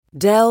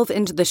Delve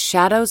into the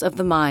shadows of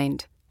the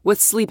mind with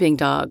Sleeping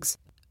Dogs,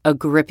 a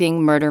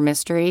gripping murder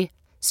mystery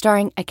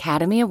starring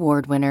Academy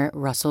Award winner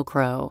Russell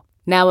Crowe.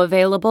 Now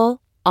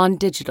available on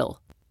digital.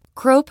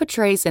 Crowe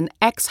portrays an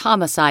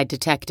ex-homicide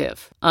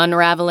detective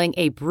unraveling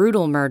a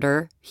brutal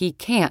murder he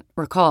can't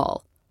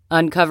recall.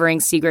 Uncovering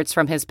secrets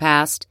from his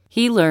past,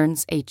 he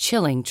learns a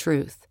chilling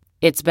truth.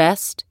 It's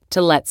best to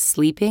let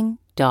sleeping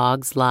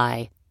dogs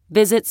lie.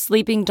 Visit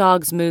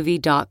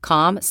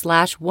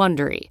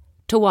sleepingdogsmovie.com/Wondery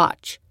to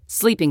watch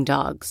Sleeping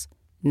Dogs,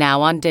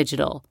 now on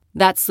digital.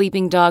 That's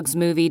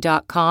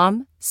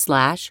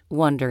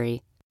sleepingdogsmovie.com/Wondery.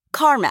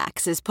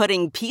 CarMax is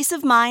putting peace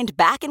of mind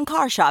back in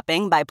car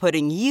shopping by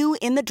putting you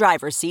in the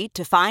driver's seat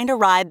to find a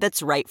ride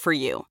that's right for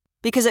you.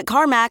 Because at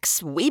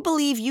CarMax, we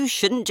believe you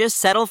shouldn't just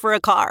settle for a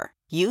car.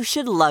 You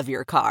should love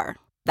your car.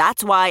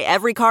 That's why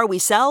every car we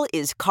sell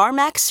is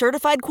CarMax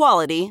certified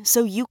quality,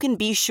 so you can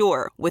be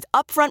sure with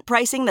upfront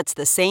pricing that's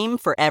the same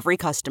for every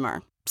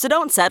customer. So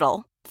don't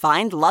settle.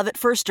 Find love at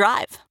first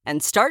drive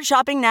and start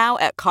shopping now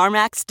at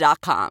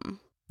CarMax.com.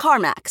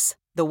 CarMax,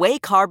 the way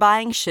car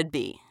buying should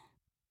be.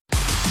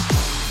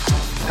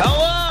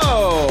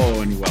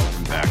 Hello, and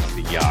welcome back to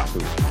the Yahoo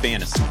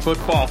Fantasy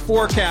Football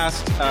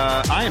Forecast.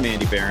 I am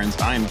Andy Behrens.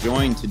 I am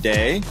joined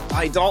today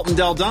by Dalton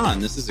Del Don.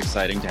 This is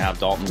exciting to have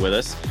Dalton with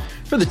us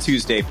for the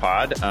Tuesday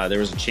pod. There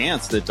was a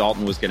chance that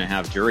Dalton was going to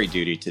have jury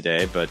duty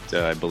today, but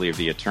I believe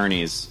the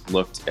attorneys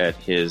looked at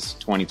his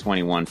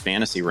 2021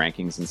 fantasy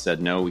rankings and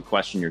said, no, we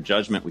question your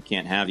judgment. We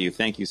can't have you.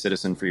 Thank you,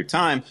 citizen, for your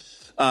time.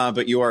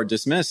 But you are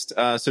dismissed.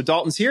 So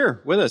Dalton's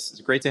here with us.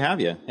 It's great to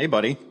have you. Hey,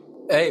 buddy.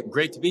 Hey,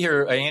 great to be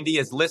here, Andy.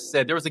 As Liz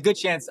said, there was a good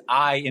chance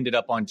I ended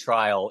up on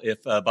trial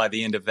if by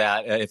the end of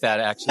that, if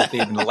they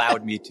even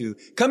allowed me to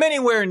come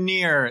anywhere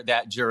near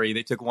that jury.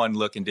 They took one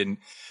look and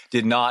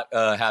did not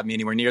have me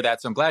anywhere near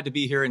that. So I'm glad to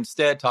be here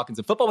instead, talking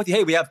some football with you.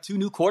 Hey, we have two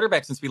new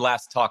quarterbacks since we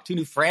last talked, two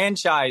new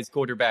franchise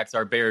quarterbacks,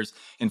 our Bears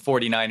and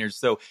 49ers.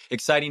 So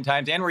exciting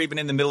times. And we're even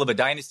in the middle of a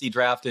dynasty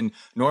draft. And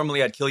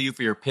normally I'd kill you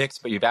for your picks,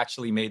 but you've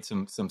actually made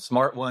some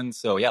smart ones.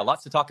 So yeah,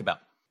 lots to talk about.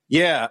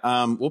 Yeah,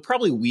 we'll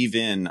probably weave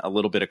in a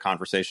little bit of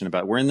conversation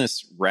about, we're in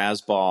this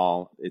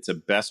Razzball, it's a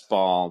best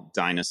ball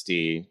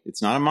dynasty.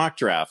 It's not a mock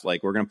draft.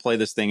 Like, we're going to play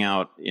this thing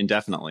out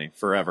indefinitely,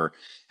 forever,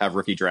 have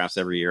rookie drafts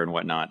every year and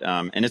whatnot.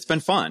 And it's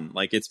been fun.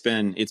 Like, it's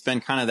been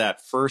kind of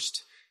that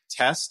first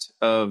test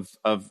of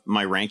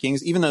my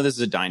rankings, even though this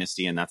is a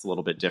dynasty and that's a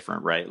little bit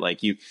different, right?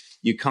 Like, you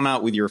come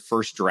out with your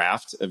first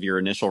draft of your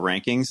initial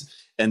rankings,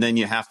 and then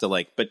you have to,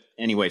 like, but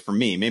anyway, for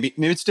me, maybe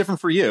it's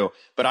different for you,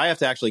 but I have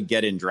to actually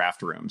get in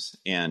draft rooms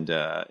and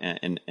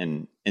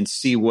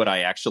see what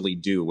I actually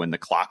do when the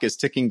clock is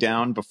ticking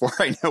down before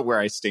I know where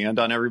I stand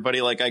on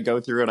everybody. Like, I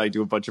go through it, I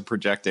do a bunch of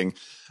projecting,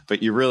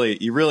 but you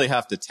really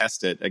have to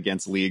test it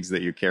against leagues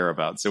that you care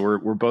about. So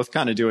we're both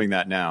kind of doing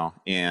that now.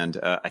 And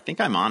I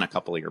think I'm on a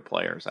couple of your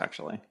players,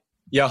 actually.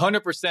 Yeah,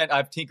 100%.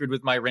 I've tinkered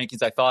with my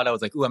rankings. I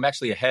was like, I'm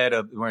actually ahead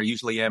of where I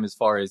usually am as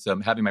far as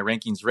having my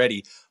rankings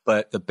ready.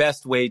 But the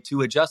best way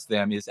to adjust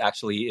them is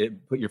actually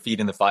put your feet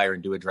in the fire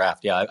and do a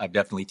draft. Yeah, I've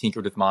definitely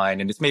tinkered with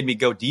mine. And it's made me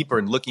go deeper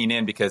and looking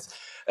in because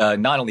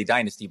not only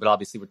Dynasty, but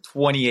obviously with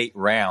 28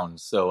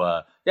 rounds.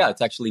 So, yeah,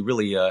 it's actually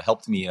really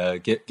helped me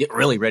get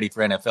really ready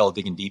for NFL,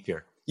 digging deep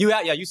here.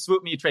 You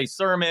swooped me, Trey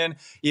Sermon,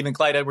 even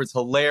Clyde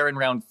Edwards-Helaire in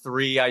round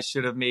 3. I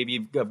should have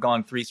maybe have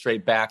gone 3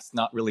 straight backs.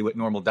 Not really what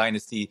normal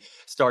dynasty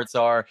starts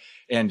are.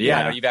 And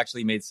I know you've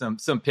actually made some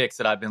picks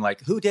that I've been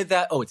like, who did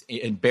that? Oh, it's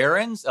in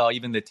Barons,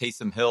 even the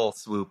Taysom Hill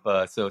swoop.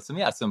 So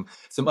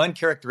some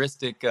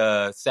uncharacteristic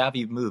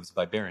savvy moves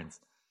by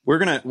Barons. We're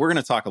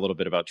gonna talk a little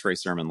bit about Trey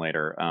Sermon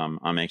later.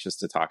 I'm anxious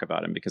to talk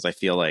about him because I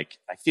feel like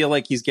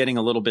he's getting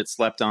a little bit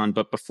slept on.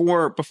 But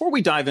before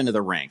we dive into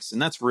the ranks,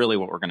 and that's really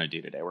what we're going to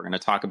do today, we're going to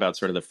talk about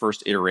sort of the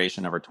first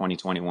iteration of our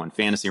 2021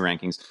 fantasy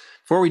rankings.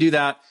 Before we do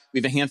that,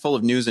 we have a handful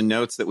of news and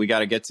notes that we got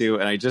to get to,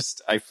 and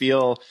I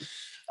feel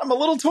I'm a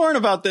little torn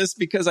about this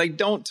because I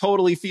don't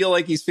totally feel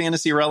like he's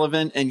fantasy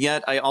relevant. And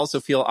yet I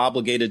also feel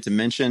obligated to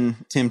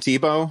mention Tim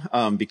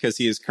Tebow because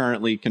he is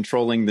currently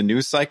controlling the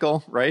news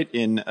cycle, right,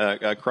 in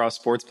across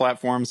sports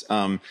platforms.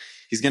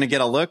 He's going to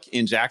get a look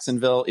in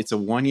Jacksonville. It's a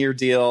 1-year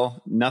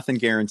deal, nothing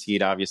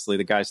guaranteed, obviously.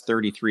 The guy's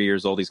 33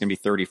 years old. He's going to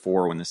be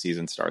 34 when the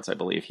season starts, I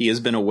believe. He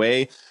has been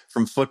away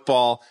from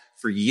football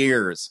for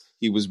years.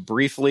 He was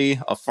briefly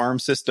a farm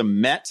system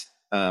Met.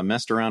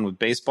 Messed around with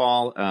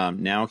baseball.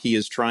 Now he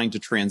is trying to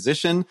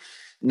transition,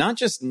 not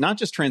just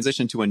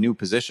transition to a new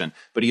position,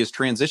 but he is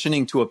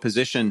transitioning to a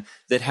position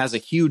that has a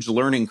huge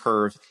learning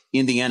curve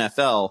in the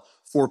NFL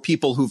for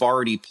people who've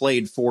already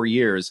played 4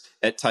 years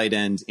at tight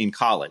end in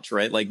college,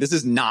 right? Like, this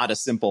is not a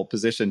simple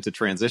position to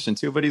transition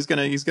to, but he's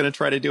gonna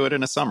try to do it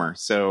in a summer.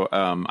 So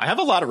I have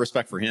a lot of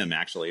respect for him,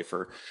 actually,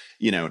 for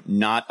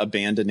not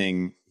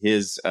abandoning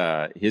his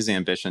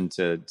ambition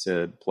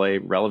to play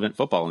relevant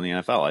football in the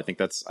NFL. I think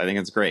that's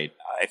great.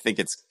 I think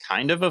it's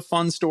kind of a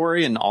fun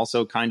story and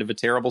also kind of a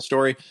terrible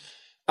story.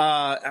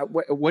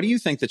 What do you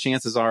think the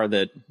chances are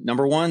that,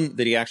 number one,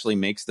 that he actually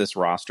makes this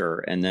roster,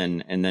 and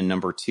then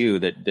number two,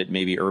 that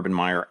maybe Urban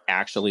Meyer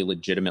actually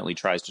legitimately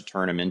tries to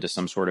turn him into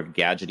some sort of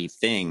gadgety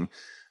thing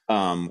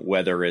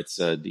Whether it's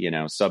a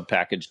sub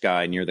package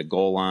guy near the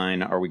goal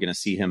line, are we going to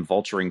see him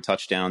vulturing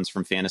touchdowns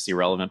from fantasy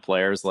relevant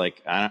players?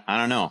 Like, I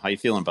don't know. How you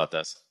feeling about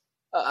this?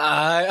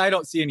 I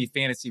don't see any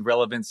fantasy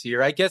relevance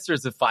here. I guess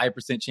there's a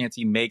 5% chance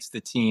he makes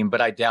the team, but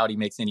I doubt he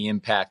makes any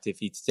impact if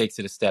he takes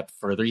it a step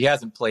further. He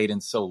hasn't played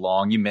in so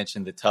long. You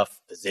mentioned the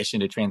tough position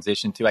to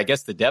transition to. I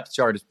guess the depth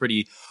chart is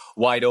pretty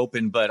wide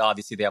open, but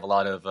obviously they have a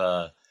lot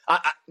of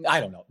I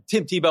don't know.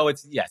 Tim Tebow,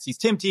 he's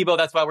Tim Tebow.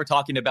 That's why we're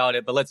talking about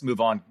it. But let's move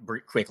on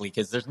quickly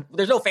because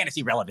there's no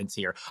fantasy relevance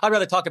here. I'd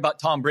rather talk about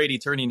Tom Brady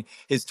turning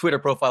his Twitter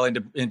profile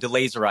into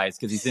laser eyes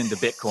because he's into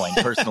Bitcoin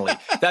personally.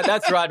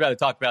 That's what I'd rather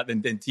talk about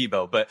than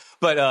Tebow. But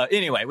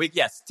anyway,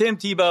 Tim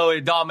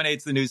Tebow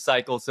dominates the news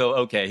cycle. So,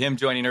 okay, him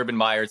joining Urban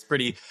Meyer is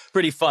pretty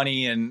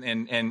funny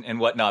and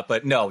whatnot.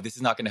 But no, this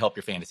is not going to help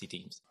your fantasy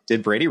teams.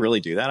 Did Brady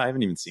really do that? I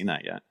haven't even seen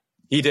that yet.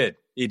 He did.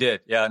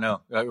 Yeah,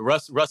 no.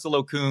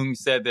 Russell Okung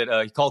said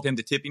that he called him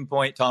the tipping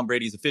point. Tom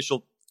Brady's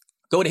official.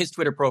 Go to his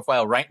Twitter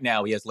profile right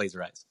now. He has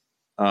laser eyes.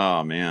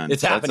 Oh, man.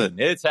 It's happening.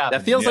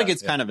 That feels like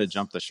it's kind of a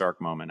jump the shark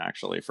moment,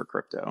 actually, for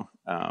crypto.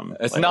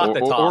 It's not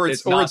the top.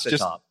 It's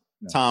just top.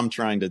 No. Tom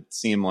trying to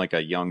seem like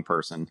a young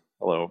person.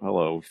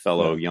 Hello,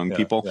 fellow young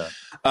people.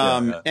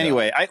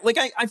 Anyway,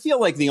 I feel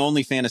like the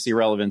only fantasy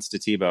relevance to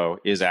Tebow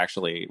is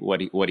actually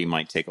what he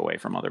might take away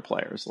from other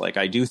players. Like,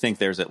 I do think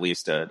there's at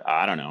least a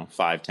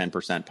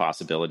 5-10%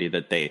 possibility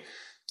that they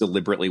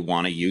deliberately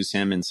want to use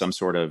him in some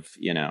sort of,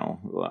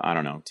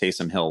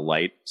 Taysom Hill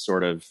light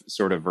sort of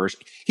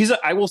version.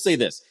 I will say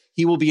this,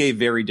 he will be a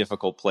very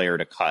difficult player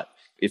to cut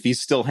if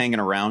he's still hanging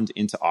around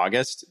into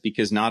August,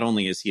 because not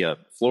only is he a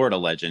Florida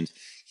legend,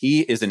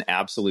 he is an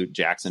absolute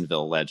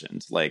Jacksonville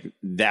legend. Like,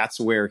 that's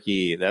where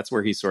he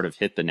sort of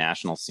hit the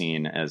national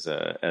scene as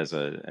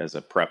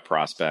a prep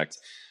prospect.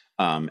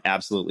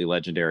 Absolutely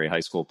legendary high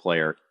school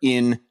player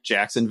in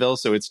Jacksonville.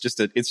 So it's just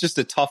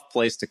a tough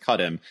place to cut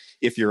him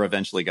if you're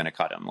eventually going to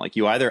cut him. Like,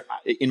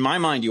 in my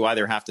mind, you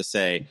either have to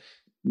say,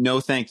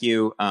 no, thank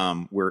you.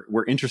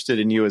 We're interested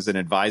in you as an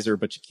advisor,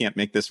 but you can't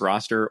make this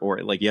roster,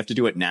 or like you have to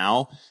do it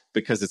now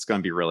because it's going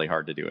to be really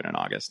hard to do it in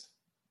August.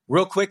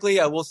 Real quickly,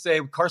 I will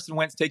say Carson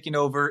Wentz taking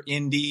over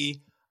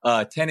Indy.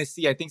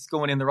 Tennessee, I think, is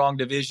going in the wrong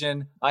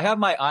division. I have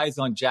my eyes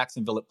on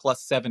Jacksonville at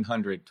plus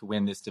 700 to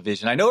win this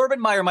division. I know Urban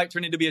Meyer might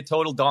turn into be a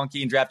total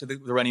donkey and draft the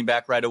running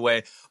back right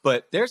away,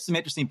 but there's some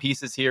interesting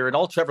pieces here, and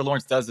all Trevor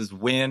Lawrence does is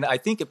win. I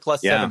think at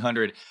plus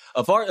 700.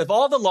 Of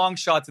all the long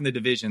shots in the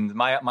division,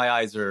 my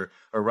eyes are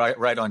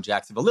right on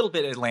Jacksonville. A little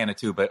bit Atlanta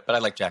too, but I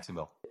like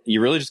Jacksonville. You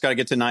really just got to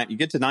get to 9. You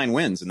get to 9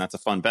 wins, and that's a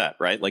fun bet,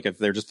 right? Like, if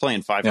they're just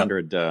playing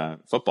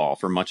 500 football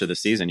for much of the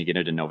season, you get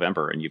it in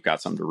November, and you've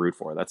got something to root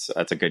for. That's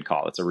a good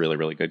call. That's a really,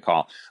 really good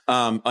call.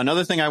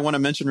 Another thing I want to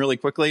mention really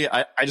quickly,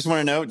 I just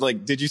want to know,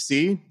 like, did you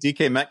see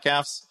DK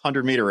Metcalf's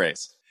 100-meter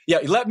race? Yeah,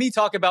 let me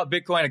talk about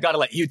Bitcoin. I got to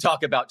let you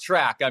talk about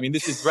track. I mean,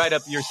 this is right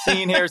up your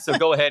scene here. So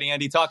go ahead,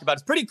 Andy, talk about it.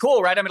 It's pretty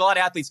cool, right? I mean, a lot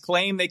of athletes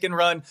claim they can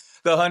run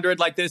the 100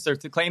 like this or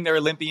to claim their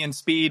Olympian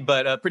speed,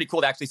 but pretty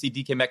cool to actually see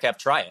DK Metcalf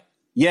try it.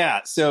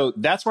 Yeah, so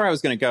that's where I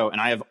was going to go,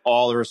 and I have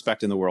all the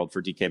respect in the world for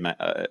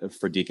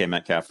DK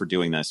Metcalf for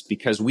doing this,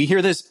 because we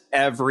hear this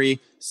every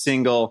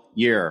single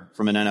year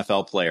from an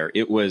NFL player.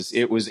 It was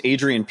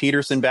Adrian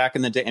Peterson back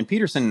in the day, and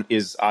Peterson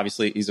is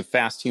obviously, he's a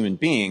fast human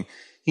being.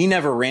 He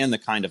never ran the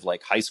kind of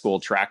like high school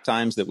track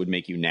times that would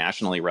make you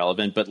nationally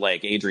relevant, but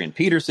like Adrian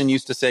Peterson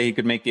used to say he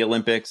could make the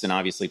Olympics, and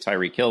obviously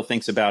Tyreek Hill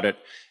thinks about it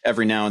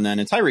every now and then,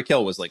 and Tyreek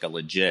Hill was like a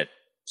legit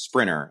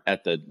sprinter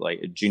at the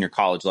like junior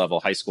college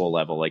level, high school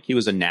level. Like, he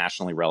was a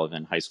nationally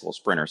relevant high school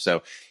sprinter.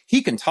 So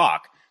he can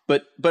talk,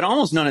 but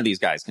almost none of these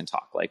guys can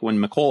talk. Like, when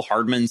Mecole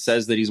Hardman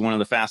says that he's one of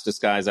the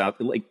fastest guys out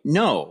there, like,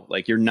 no,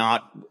 like, you're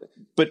not.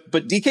 But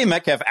DK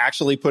Metcalf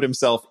actually put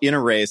himself in a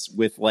race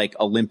with like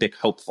Olympic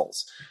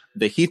hopefuls.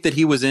 The heat that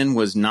he was in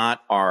was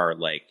not our,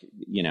 like,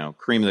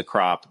 cream of the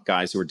crop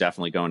guys who were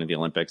definitely going to the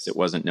Olympics. It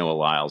wasn't Noah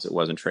Lyles. It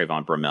wasn't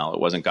Trayvon Bromell. It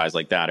wasn't guys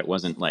like that. It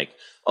wasn't like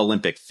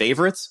Olympic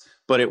favorites,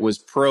 but it was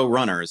pro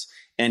runners,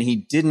 and he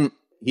didn't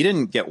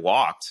get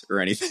walked or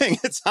anything.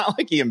 It's not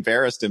like he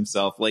embarrassed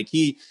himself. Like,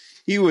 he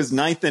was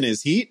ninth in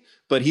his heat,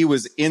 but he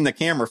was in the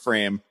camera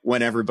frame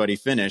when everybody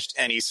finished,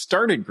 and he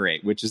started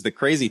great, which is the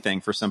crazy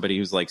thing for somebody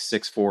who's like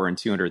 6'4" and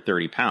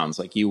 230 pounds.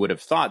 Like, you would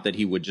have thought that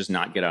he would just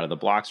not get out of the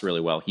blocks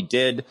really well. He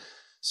did.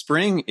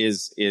 Sprinting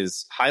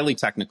is highly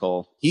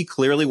technical. He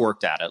clearly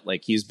worked at it.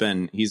 Like,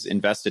 he's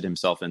invested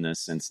himself in this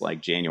since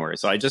like January.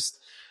 So I just,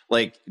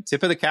 like,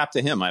 tip of the cap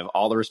to him. I have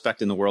all the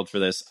respect in the world for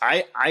this.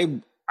 I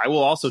will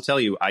also tell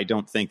you, I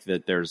don't think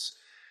that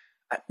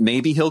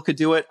maybe Hill could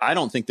do it. I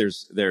don't think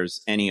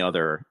there's any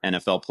other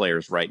NFL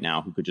players right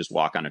now who could just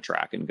walk on a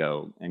track and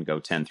go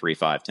 10.35,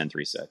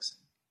 10.36.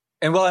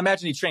 And well, I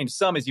imagine he trained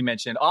some, as you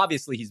mentioned.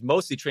 Obviously, he's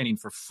mostly training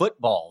for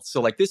football.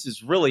 So like, this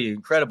is really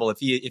incredible. If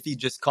he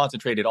just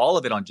concentrated all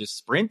of it on just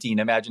sprinting,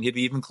 imagine he'd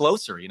be even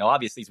closer.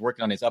 Obviously he's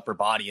working on his upper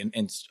body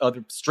and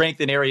other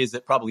strength in areas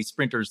that probably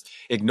sprinters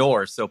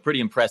ignore. So pretty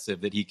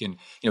impressive that he can,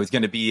 he's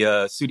going to be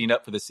suiting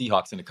up for the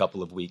Seahawks in a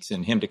couple of weeks,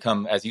 and him to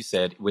come, as you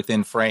said,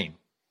 within frame.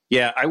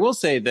 Yeah, I will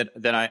say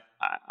that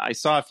I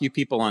saw a few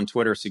people on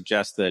Twitter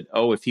suggest that,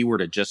 if he were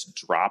to just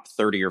drop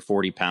 30 or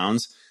 40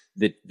 pounds,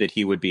 that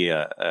he would be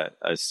a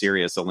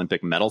serious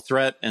Olympic medal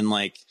threat. And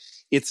like,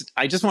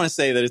 I just want to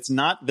say that it's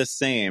not the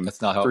same.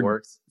 That's not how it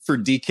works. For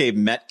DK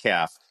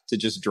Metcalf to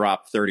just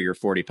drop 30 or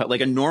 40 pounds.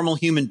 Like a normal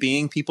human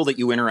being, people that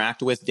you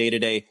interact with day to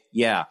day,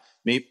 yeah,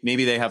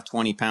 maybe they have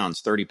 20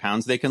 pounds, 30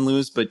 pounds they can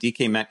lose. But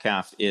DK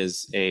Metcalf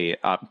is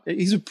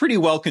he's a pretty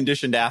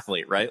well-conditioned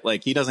athlete, right?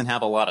 Like he doesn't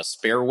have a lot of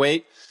spare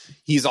weight.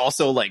 He's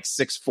also like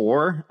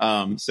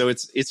 6'4". So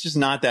it's just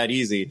not that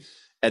easy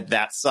at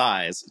that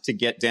size to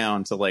get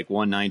down to like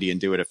 190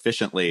 and do it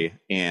efficiently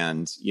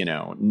and,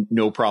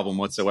 no problem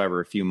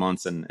whatsoever, a few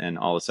months and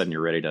all of a sudden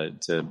you're ready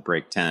to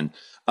break 10.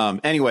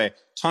 Anyway,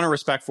 ton of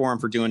respect for him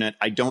for doing it.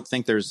 I don't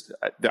think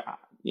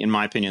in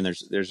my opinion,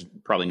 there's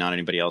probably not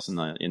anybody else in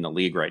the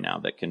league right now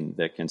that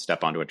can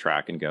step onto a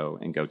track and go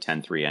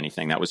 10-3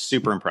 anything. That was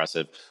super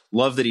impressive.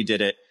 Love that he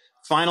did it.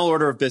 Final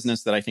order of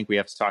business that I think we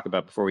have to talk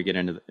about before we get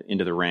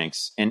into the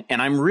ranks. And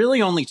I'm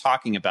really only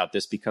talking about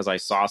this because I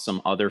saw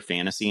some other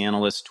fantasy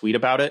analysts tweet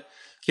about it.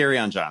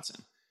 Kerryon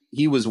Johnson.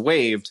 He was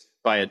waived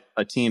by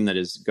a team that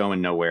is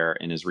going nowhere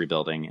and is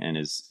rebuilding and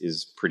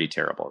is pretty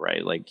terrible,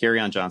 right? Like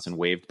Kerryon Johnson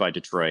waived by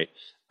Detroit,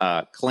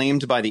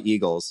 claimed by the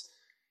Eagles.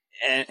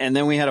 And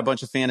then we had a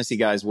bunch of fantasy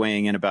guys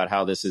weighing in about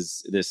how this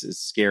is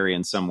scary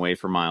in some way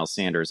for Miles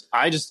Sanders.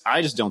 I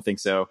just don't think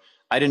so.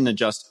 I didn't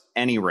adjust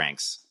any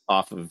ranks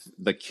off of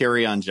the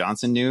Kerryon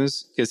Johnson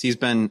news because this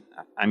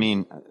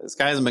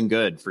guy hasn't been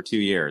good for 2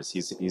 years.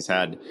 He's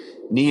had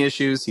knee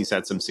issues. He's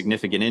had some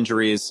significant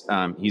injuries.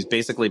 He's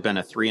basically been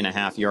a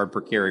 3.5 yard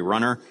per carry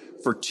runner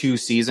for 2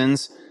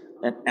 seasons.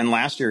 And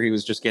last year he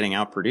was just getting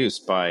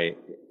outproduced by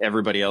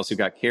everybody else who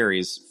got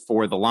carries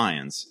for the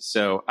Lions.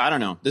 So I don't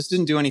know. This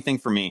didn't do anything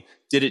for me.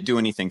 Did it do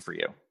anything for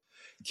you?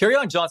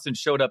 Kerryon Johnson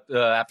showed up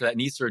after that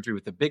knee surgery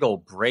with a big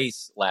old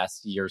brace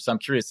last year. So I'm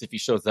curious if he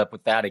shows up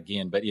with that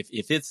again. But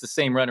if it's the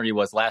same runner he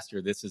was last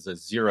year, this is a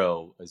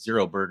zero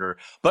burger.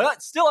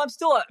 But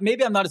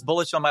maybe I'm not as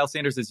bullish on Miles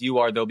Sanders as you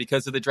are, though,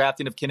 because of the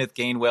drafting of Kenneth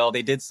Gainwell.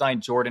 They did sign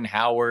Jordan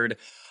Howard.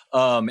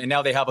 And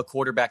now they have a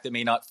quarterback that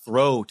may not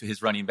throw to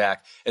his running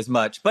back as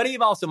much, but he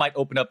also might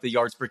open up the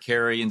yards per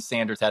carry. And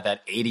Sanders had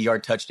that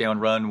 80-yard touchdown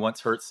run once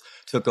Hurts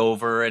took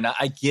over. And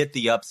I get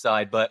the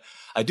upside, but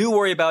I do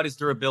worry about his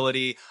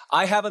durability.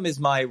 I have him as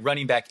my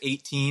running back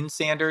 18,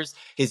 Sanders.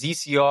 His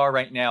ECR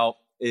right now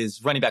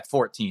is running back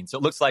 14. So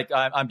it looks like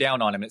I'm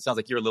down on him. It sounds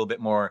like you're a little bit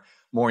more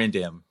into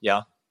him.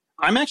 Yeah.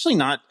 I'm actually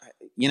not,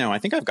 I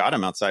think I've got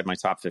him outside my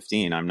top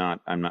 15.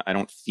 I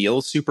don't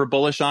feel super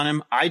bullish on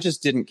him. I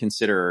just didn't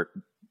consider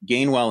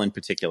Gainwell in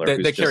particular.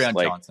 The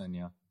Kerryon Johnson,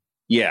 yeah.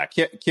 Yeah,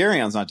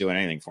 Kerryon's not doing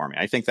anything for me.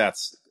 I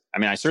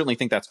certainly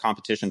think that's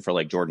competition for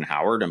like Jordan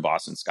Howard and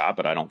Boston Scott,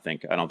 but I don't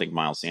think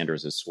Miles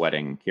Sanders is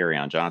sweating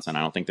Kerryon Johnson. I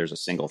don't think there's a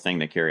single thing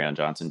that Kerryon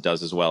Johnson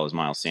does as well as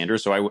Miles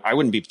Sanders. So I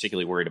wouldn't be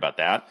particularly worried about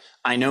that.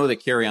 I know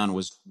that Kerryon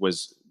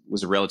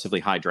was a relatively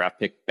high draft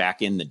pick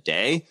back in the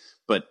day,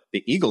 but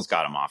the Eagles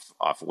got him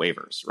off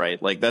waivers,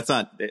 right? Like that's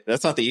not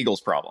the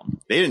Eagles' problem.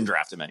 They didn't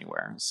draft him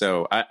anywhere.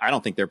 So I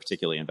don't think they're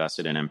particularly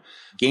invested in him.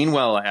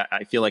 Gainwell,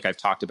 I feel like I've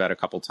talked about a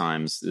couple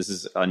times. This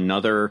is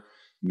another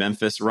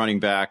Memphis running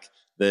back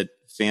that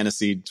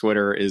fantasy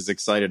Twitter is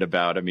excited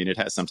about. I mean,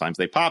 sometimes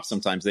they pop,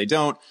 sometimes they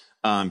don't.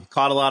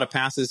 Caught a lot of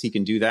passes. He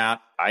can do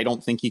that. I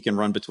don't think he can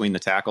run between the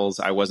tackles.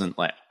 I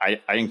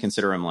didn't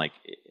consider him like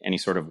any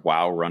sort of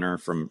wow runner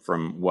from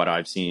what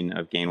I've seen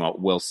of Gainwell.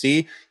 We'll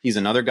see. He's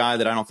another guy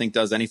that I don't think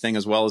does anything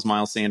as well as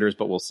Miles Sanders,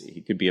 but we'll see.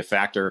 He could be a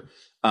factor.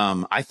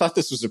 I thought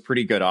this was a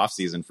pretty good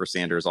offseason for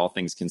Sanders, all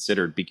things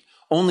considered,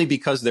 only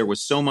because there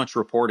was so much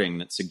reporting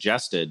that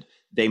suggested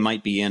they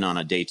might be in on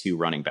a day 2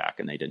 running back,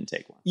 and they didn't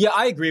take one. Yeah,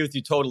 I agree with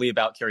you totally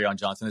about Kerryon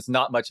Johnson. It's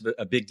not much of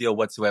a big deal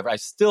whatsoever. I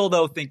still,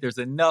 though, think there's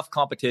enough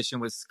competition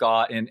with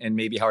Scott and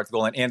maybe Howard's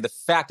goal line, and the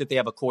fact that they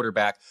have a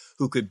quarterback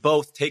who could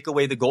both take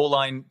away the goal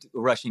line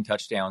rushing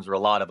touchdowns, or a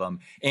lot of them,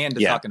 and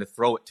is not going to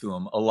throw it to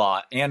him a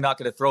lot,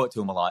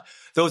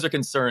 Those are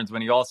concerns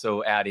when you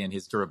also add in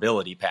his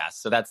durability pass.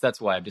 So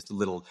that's why I'm just a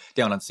little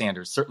down on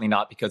Sanders. Certainly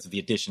not because of the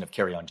addition of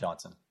Kerryon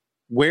Johnson.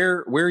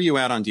 Where are you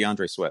at on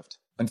DeAndre Swift?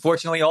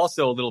 Unfortunately,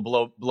 also a little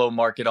below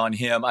market on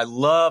him. I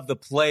love the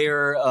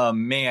player.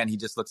 Man, he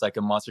just looks like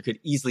a monster. Could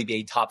easily be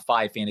a top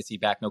 5 fantasy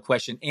back, no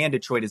question. And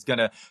Detroit is going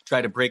to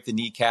try to break the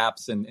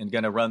kneecaps and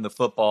going to run the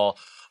football.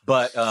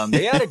 But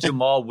they added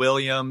Jamal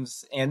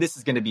Williams, and this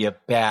is going to be a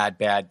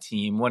bad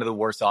team. One of the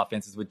worst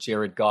offenses with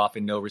Jared Goff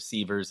and no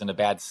receivers and a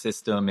bad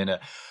system and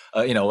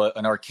an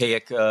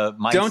archaic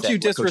mindset. Don't you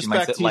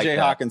disrespect TJ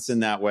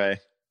Hawkinson that way.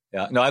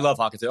 Yeah, no, I love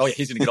Hawkinson. Oh, yeah,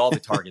 he's going to get all the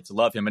targets. I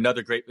love him.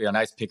 Another great,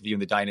 nice pick of you in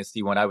the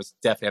Dynasty one. I was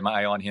definitely had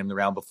my eye on him the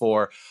round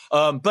before.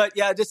 But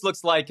yeah, it just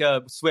looks like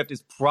Swift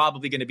is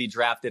probably going to be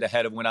drafted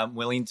ahead of when I'm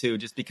willing to,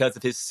 just because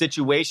of his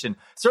situation.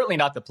 Certainly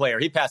not the player.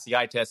 He passed the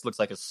eye test, looks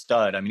like a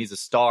stud. I mean, he's a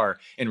star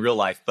in real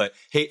life, but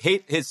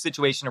hate his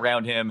situation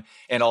around him.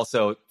 And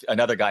also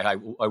another guy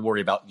I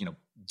worry about,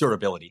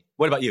 durability.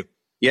 What about you?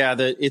 Yeah,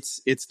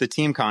 it's the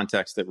team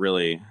context that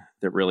really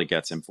that really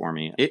gets him for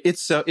me.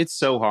 It's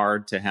so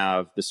hard to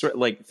have the sort,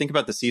 like, think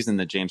about the season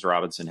that James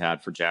Robinson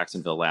had for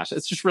Jacksonville last.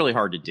 It's just really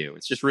hard to do.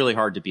 It's just really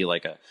hard to be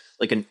like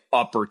an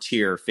upper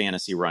tier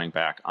fantasy running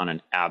back on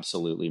an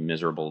absolutely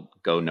miserable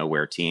go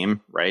nowhere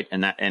team, right?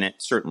 And it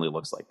certainly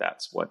looks like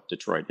that's what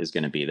Detroit is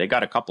going to be. They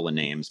got a couple of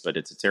names, but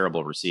it's a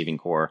terrible receiving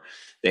core.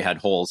 They had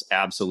holes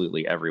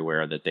absolutely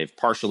everywhere that they've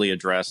partially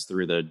addressed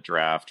through the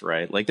draft,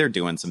 right? Like, they're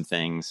doing some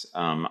things.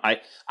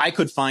 I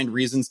could find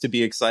reasons to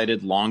be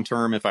excited long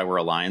term if I were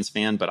a Lions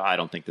fan, but I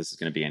don't think this is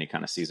going to be any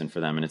kind of season for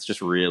them. And it's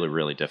just really,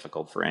 really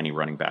difficult for any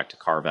running back to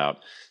carve out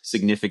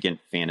significant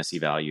fantasy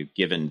value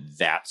given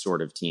that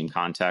sort of team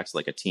context,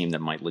 like a team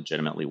that might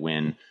legitimately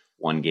win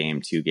 1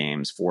 game, 2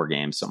 games, 4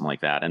 games, something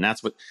like that. And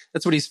that's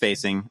what he's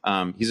facing.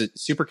 He's a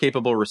super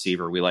capable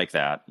receiver. We like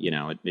that. You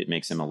know, it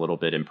makes him a little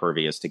bit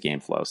impervious to game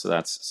flow. So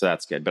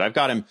that's good. But I've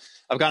got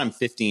him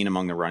 15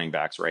 among the running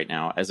backs right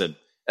now as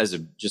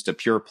just a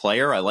pure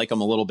player. I like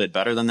him a little bit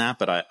better than that,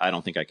 but I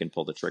don't think I can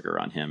pull the trigger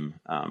on him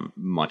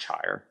much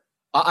higher.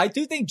 I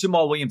do think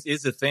Jamal Williams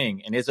is a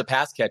thing and is a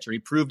pass catcher. He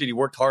proved it. He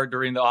worked hard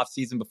during the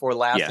offseason before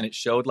last, and it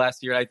showed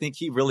last year. I think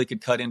he really could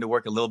cut into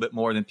work a little bit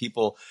more than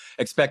people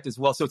expect as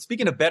well. So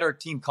speaking of better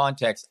team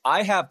context,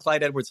 I have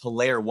Clyde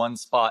Edwards-Helaire 1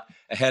 spot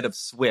ahead of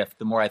Swift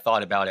the more I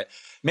thought about it.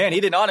 Man,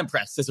 he did not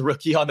impress as a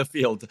rookie on the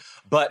field,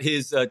 but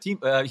his team,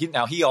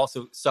 he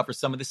also suffers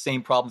some of the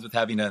same problems with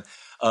having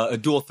a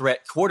dual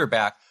threat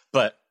quarterback,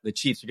 but the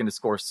Chiefs are going to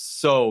score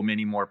so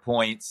many more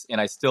points.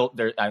 And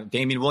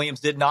Damian Williams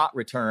did not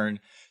return.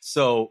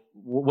 So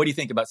what do you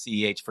think about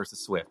CEH versus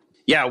Swift?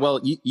 Yeah,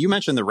 well, you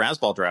mentioned the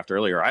Rasball draft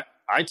earlier.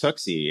 I took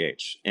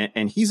CEH,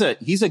 and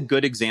he's a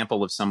good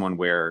example of someone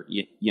where,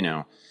 you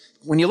know,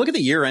 when you look at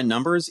the year-end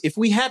numbers, if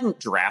we hadn't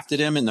drafted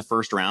him in the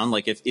first round,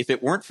 like if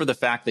it weren't for the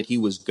fact that he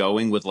was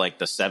going with like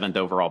the 7th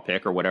overall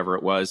pick or whatever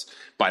it was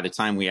by the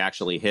time we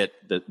actually hit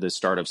the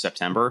start of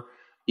September,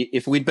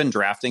 if we'd been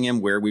drafting him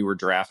where we were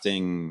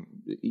drafting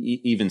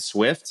even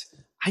Swift,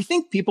 I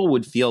think people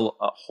would feel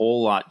a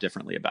whole lot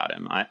differently about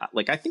him.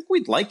 I think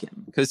we'd like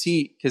him because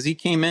he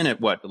came in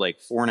at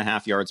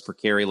 4.5 yards per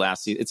carry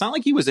last season. It's not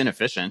like he was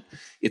inefficient.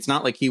 It's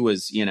not like he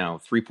was,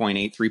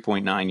 3.8,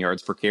 3.9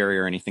 yards per carry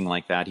or anything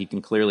like that. He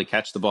can clearly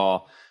catch the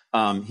ball.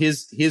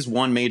 His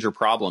one major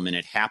problem, and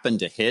it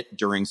happened to hit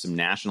during some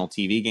national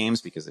TV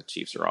games because the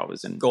Chiefs are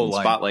always in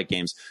spotlight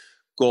games,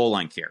 goal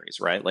line carries,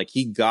 right? Like,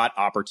 he got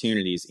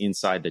opportunities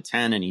inside the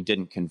 10 and he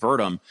didn't convert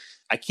them.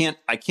 I can't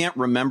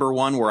remember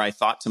one where I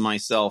thought to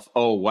myself,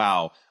 oh,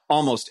 wow,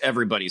 almost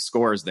everybody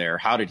scores there.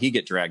 How did he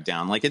get dragged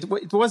down? Like,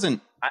 it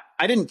wasn't,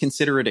 I didn't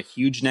consider it a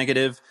huge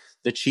negative.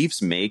 The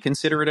Chiefs may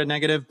consider it a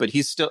negative, but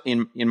he's still,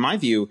 in my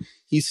view,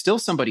 he's still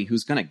somebody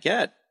who's going to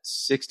get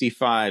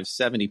 65,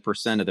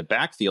 70% of the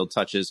backfield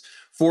touches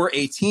for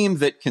a team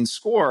that can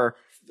score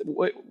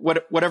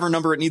whatever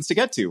number it needs to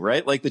get to,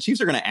 right? Like, the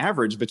Chiefs are going to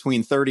average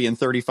between 30 and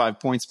 35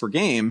 points per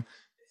game.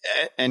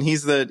 And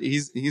he's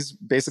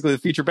basically the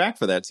feature back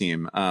for that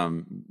team.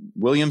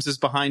 Williams is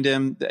behind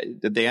him.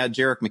 They had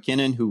Jerick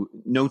McKinnon, who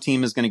no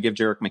team is going to give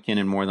Jerick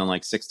McKinnon more than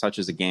like 6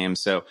 touches a game.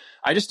 So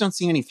I just don't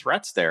see any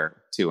threats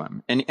there to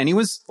him. And he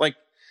was like,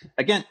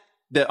 again,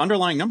 the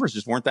underlying numbers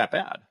just weren't that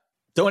bad.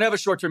 Don't have a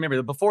short-term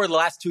memory. Before the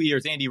last 2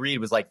 years, Andy Reid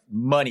was like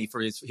money for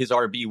his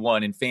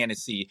RB1 in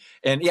fantasy.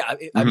 And yeah,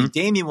 I mean,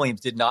 Damian Williams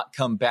did not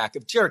come back.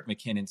 Jerick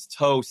McKinnon's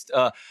toast.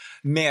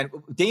 Man,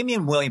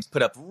 Damian Williams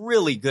put up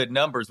really good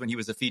numbers when he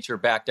was a feature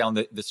back down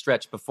the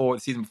stretch before the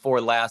season before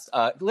last.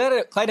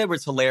 Clyde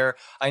Edwards-Helaire,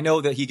 I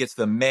know that he gets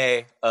the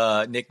May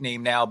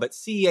nickname now, but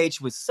CEH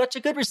was such a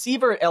good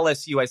receiver at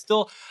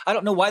LSU. I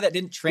don't know why that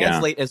didn't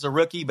translate as a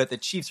rookie, but the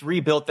Chiefs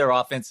rebuilt their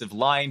offensive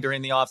line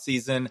during the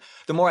offseason.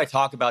 The more I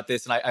talk about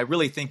this, and I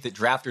really think that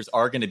drafters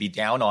are going to be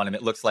down on him,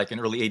 it looks like, in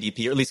early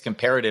ADP, or at least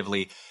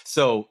comparatively.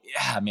 So,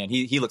 yeah, man,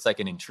 he looks like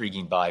an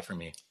intriguing buy for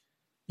me.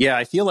 Yeah,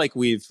 I feel like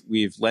we've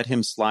let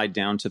him slide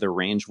down to the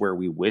range where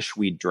we wish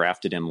we'd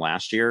drafted him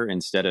last year,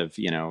 instead of,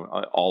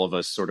 all of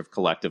us sort of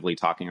collectively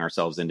talking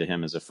ourselves into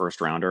him as a first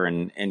rounder.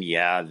 And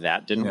yeah,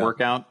 that didn't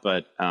work out,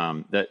 but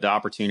the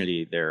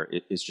opportunity there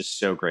is just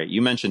so great.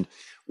 You mentioned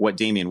what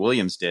Damian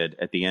Williams did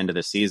at the end of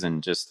the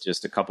season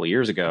just a couple of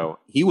years ago.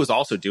 He was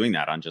also doing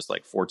that on just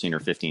like 14 or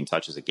 15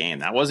 touches a game.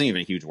 That wasn't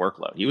even a huge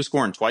workload. He was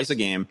scoring twice a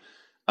game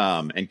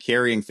and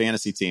carrying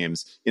fantasy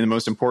teams in the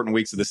most important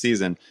weeks of the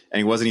season. And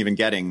he wasn't even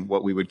getting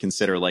what we would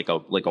consider like a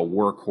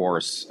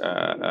workhorse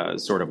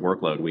sort of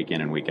workload week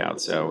in and week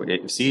out. So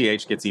if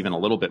CEH gets even a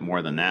little bit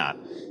more than that,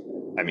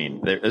 I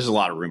mean, there's a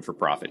lot of room for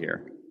profit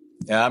here.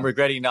 Yeah, I'm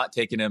regretting not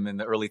taking him in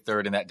the early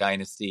third in that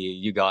dynasty.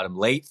 You got him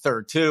late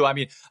third too. I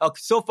mean,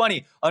 so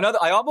funny.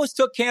 I almost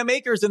took Cam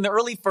Akers in the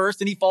early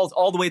first, and he falls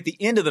all the way at the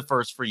end of the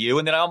first for you.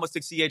 And then I almost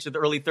took CH at the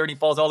early third, and he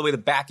falls all the way to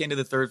the back end of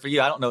the third for you.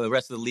 I don't know. The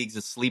rest of the league's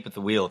asleep at the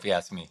wheel, if you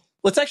ask me.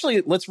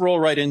 Let's roll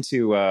right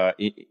into the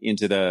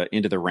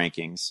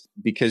rankings,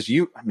 because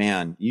you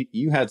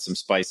had some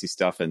spicy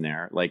stuff in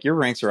there. Like, your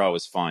ranks are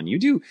always fun. You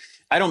do.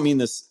 I don't mean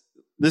this.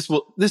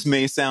 This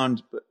may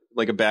sound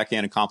like a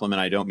backhanded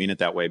compliment. I don't mean it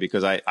that way,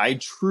 because I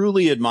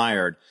truly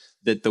admired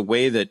that the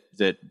way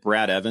that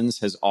Brad Evans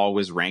has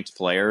always ranked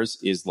players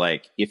is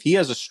like, if he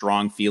has a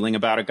strong feeling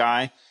about a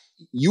guy,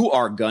 you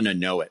are gonna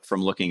know it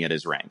from looking at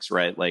his ranks,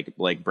 right?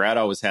 Like Brad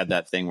always had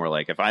that thing where,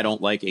 like, if I don't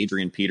like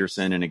Adrian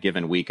Peterson in a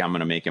given week, I'm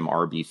gonna make him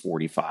RB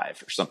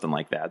 45 or something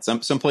like that.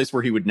 Some place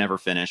where he would never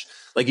finish.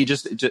 Like, he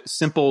just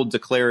simple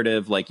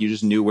declarative, like, you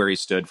just knew where he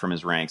stood from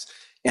his ranks.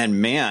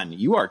 And man,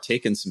 you are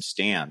taking some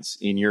stands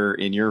in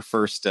your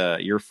first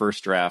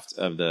draft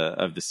of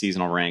the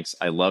seasonal ranks.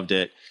 I loved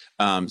it.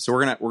 So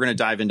we're gonna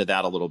dive into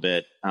that a little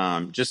bit,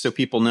 just so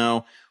people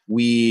know.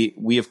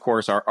 We of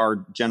course,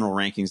 our general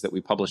rankings that we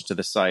publish to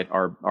the site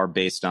are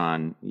based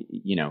on,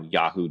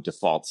 Yahoo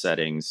default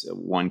settings,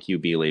 1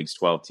 QB leagues,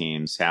 12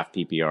 teams, half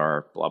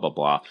PPR, blah blah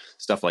blah,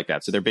 stuff like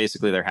that. So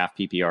they're half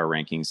PPR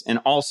rankings, and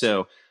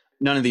also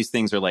none of these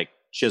things are like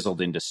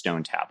chiseled into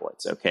stone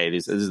tablets. Okay,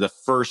 this is the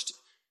first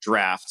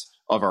draft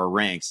of our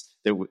ranks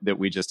that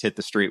we just hit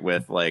the street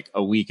with like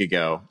a week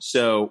ago.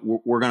 So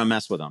we're going to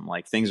mess with them.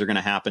 Like, things are going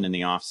to happen in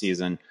the off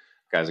season.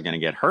 Guys are going to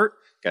get hurt.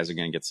 Guys are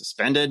going to get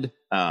suspended.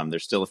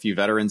 There's still a few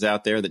veterans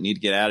out there that need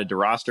to get added to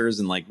rosters,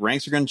 and like,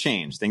 ranks are going to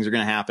change. Things are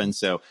going to happen.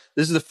 So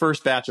this is the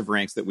first batch of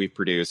ranks that we've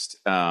produced.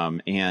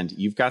 And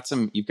you've got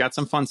some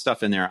fun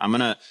stuff in there.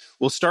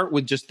 We'll start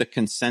with just the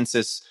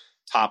consensus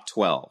top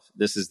 12.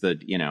 This is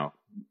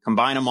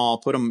combine them all,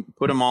 put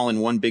them all in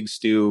one big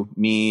stew.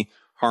 Me,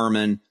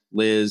 Harmon,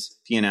 Liz,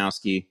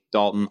 Pianowski,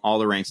 Dalton, all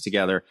the ranks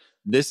together.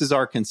 This is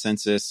our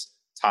consensus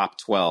top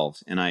 12.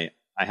 And I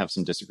have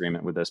some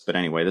disagreement with this, but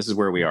anyway, this is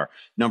where we are.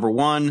 Number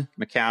 1,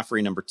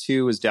 McCaffrey. Number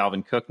 2 is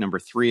Dalvin Cook. Number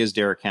 3 is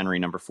Derrick Henry.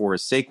 Number 4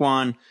 is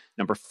Saquon.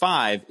 Number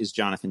 5 is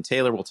Jonathan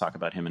Taylor. We'll talk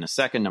about him in a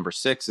second. Number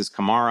 6 is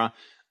Kamara.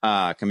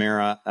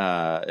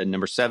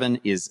 Number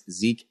 7 is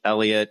Zeke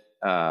Elliott.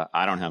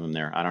 I don't have him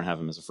there. I don't have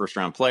him as a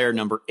first-round player.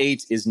 Number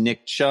 8 is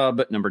Nick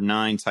Chubb. Number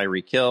 9,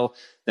 Tyreek Hill.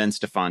 Then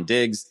Stephon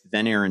Diggs.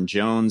 Then Aaron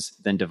Jones.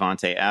 Then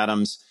Devontae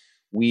Adams.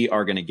 We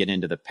are going to get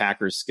into the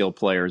Packers skill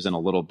players in a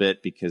little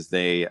bit because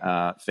they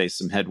face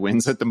some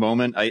headwinds at the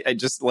moment. I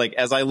just, like,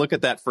 as I look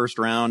at that first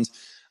round,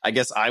 I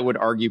guess I would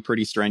argue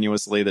pretty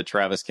strenuously that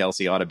Travis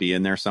Kelce ought to be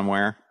in there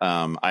somewhere.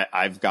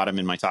 I've got him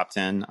in my top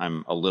 10.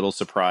 I'm a little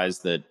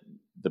surprised that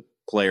the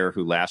player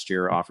who last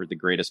year offered the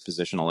greatest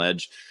positional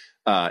edge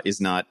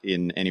is not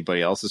in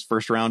anybody else's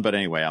first round. But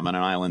anyway, I'm on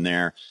an island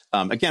there.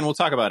 Again, we'll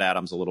talk about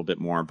Adams a little bit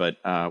more, but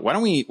why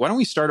don't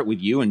we start it with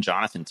you and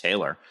Jonathan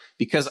Taylor?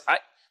 Because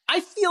I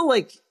feel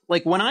like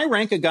when I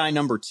rank a guy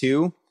number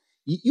 2,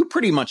 you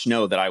pretty much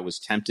know that I was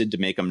tempted to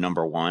make him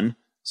number 1.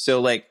 So,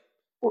 like,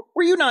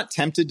 were you not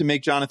tempted to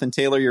make Jonathan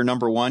Taylor your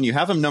number 1? You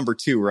have him number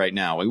 2 right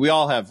now. We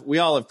all have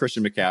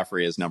Christian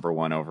McCaffrey as number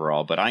 1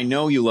 overall, but I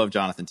know you love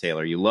Jonathan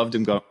Taylor. You loved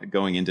him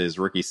going into his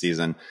rookie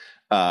season.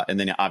 And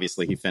then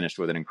obviously he finished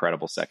with an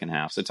incredible second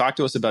half. So talk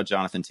to us about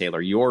Jonathan Taylor,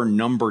 your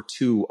number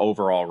 2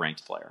 overall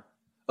ranked player.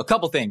 A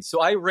couple things.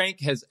 So I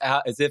rank as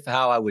if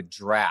how I would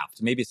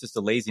draft. Maybe it's just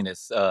a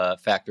laziness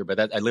factor, but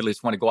I literally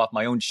just want to go off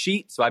my own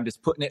sheet. So I'm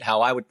just putting it how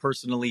I would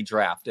personally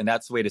draft. And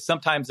that's the way it is.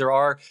 Sometimes there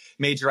are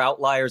major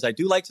outliers. I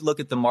do like to look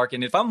at the market.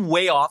 And if I'm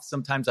way off,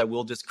 sometimes I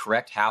will just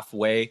correct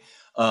halfway.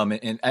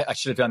 And I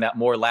should have done that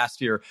more last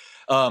year.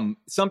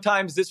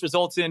 Sometimes this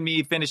results in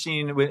me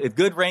finishing with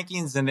good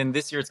rankings, and then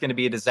this year it's going to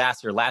be a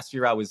disaster. Last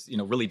year I was,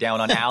 really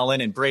down on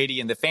Allen and Brady,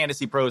 and the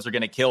fantasy pros are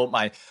going to kill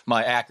my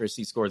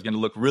accuracy score is going to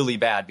look really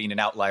bad being an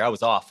outlier. I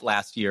was off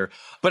last year,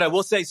 but I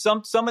will say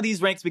some of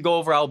these ranks we go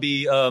over, I'll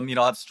be, I'll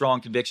have strong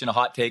conviction, a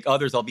hot take.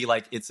 Others I'll be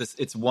like,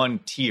 it's one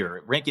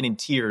tier. Ranking in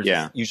tiers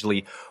is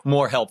usually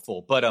more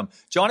helpful. But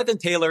Jonathan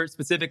Taylor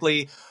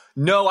specifically.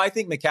 No, I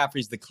think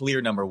McCaffrey's the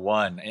clear number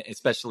 1,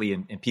 especially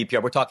in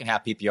PPR. We're talking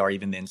half PPR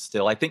even then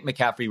still. I think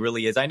McCaffrey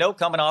really is. I know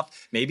coming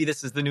off, maybe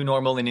this is the new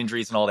normal and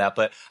injuries and all that,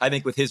 but I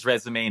think with his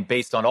resume and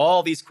based on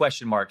all these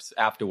question marks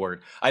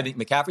afterward, I think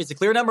McCaffrey's the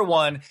clear number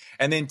 1.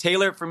 And then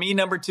Taylor, for me,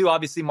 number 2,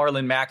 obviously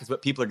Marlon Mack is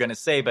what people are going to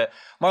say, but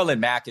Marlon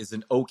Mack is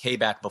an okay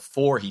back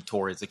before he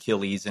tore his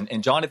Achilles.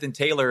 And Jonathan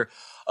Taylor,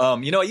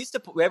 everyone used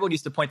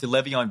to point to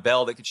Le'Veon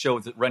Bell that could show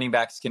that running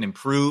backs can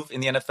improve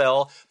in the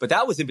NFL, but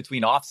that was in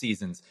between off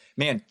seasons.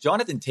 Man,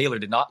 Jonathan Taylor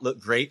did not look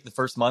great the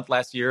first month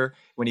last year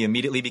when he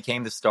immediately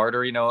became the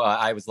starter.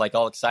 I was like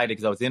all excited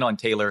because I was in on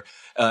Taylor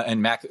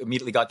and Mac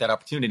immediately got that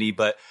opportunity,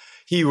 but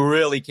he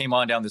really came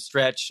on down the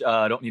stretch.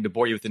 I don't need to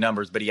bore you with the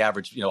numbers, but he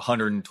averaged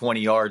 120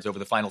 yards over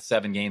the final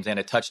 7 games and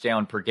a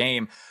touchdown per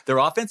game. Their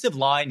offensive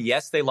line,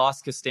 yes, they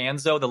lost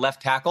Costanzo, the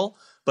left tackle,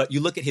 but you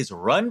look at his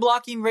run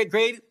blocking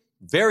grade,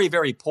 very,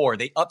 very poor.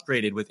 They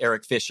upgraded with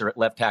Eric Fisher at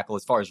left tackle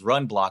as far as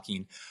run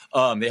blocking.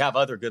 They have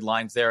other good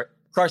lines there.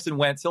 Carson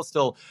Wentz, he'll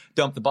still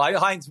dump the ball.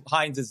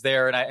 Hines is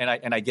there,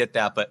 and I get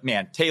that. But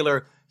man,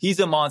 Taylor, He's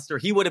a monster.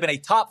 He would have been a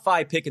top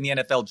 5 pick in the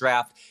NFL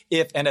draft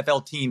if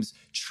NFL teams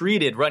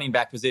treated running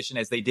back position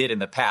as they did in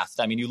the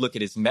past. I mean, you look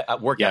at his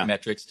workout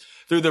metrics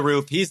through the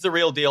roof. He's the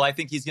real deal. I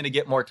think he's going to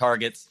get more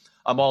targets.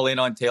 I'm all in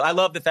on Taylor. I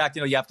love the fact,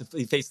 you have to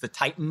face the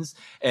Titans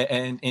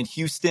and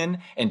Houston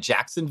and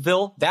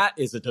Jacksonville. That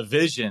is a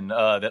division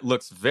that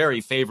looks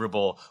very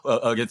favorable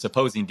against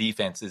opposing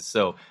defenses.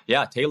 So,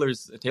 yeah,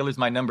 Taylor's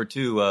my number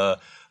 2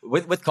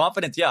 with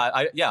confidence.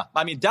 I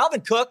mean,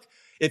 Dalvin Cook,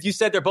 if you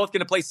said they're both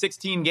going to play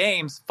 16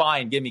 games,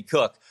 fine, give me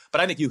Cook.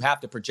 But I think you have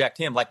to project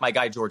him, like my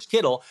guy George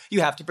Kittle,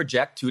 you have to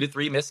project 2 to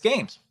 3 missed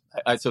games.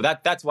 So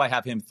that's why I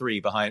have him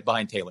 3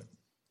 behind Taylor.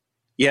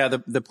 Yeah,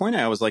 the point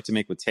I always like to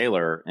make with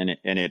Taylor, and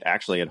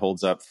it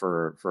holds up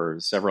for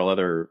several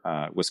other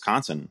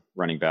Wisconsin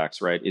running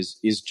backs, right?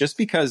 Is just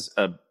because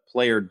a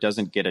player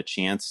doesn't get a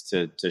chance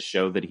to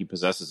show that he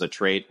possesses a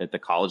trait at the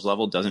college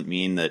level doesn't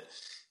mean that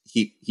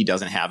he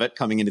doesn't have it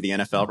coming into the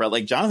NFL, right?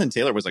 Like Jonathan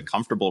Taylor was a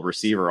comfortable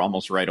receiver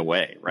almost right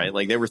away, right?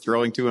 Like they were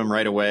throwing to him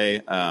right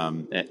away,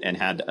 and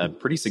had a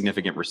pretty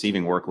significant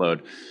receiving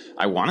workload.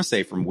 I want to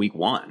say from week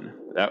 1.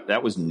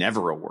 That was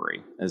never a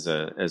worry as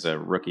a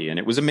rookie, and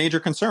it was a major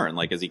concern.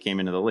 Like as he came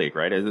into the league,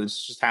 right? It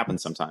just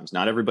happens sometimes.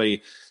 Not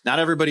everybody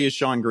is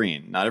Sean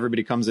Green. Not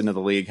everybody comes into the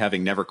league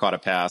having never caught a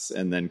pass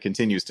and then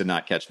continues to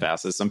not catch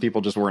passes. Some people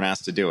just weren't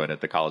asked to do it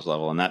at the college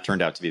level, and that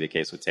turned out to be the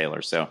case with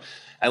Taylor. So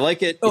I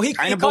like it. Oh, he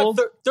caught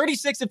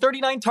 36 of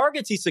 39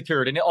 targets he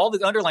secured, and all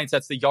the underlying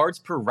stats, the yards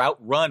per route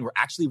run, were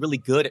actually really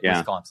good at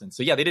Wisconsin.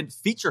 So yeah, they didn't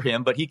feature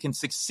him, but he can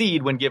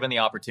succeed when given the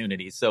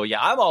opportunity. So yeah,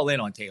 I'm all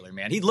in on Taylor,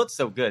 man. He looks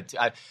so good.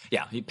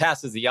 He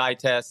passes the eye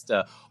test.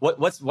 What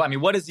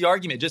is the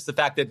argument? Just the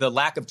fact that the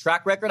lack of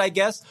track record, I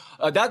guess.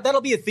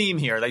 That'll be a theme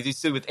here, like you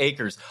see with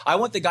Akers. I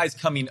want the guys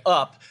coming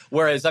up.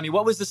 Whereas,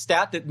 what was the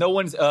stat that no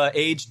one's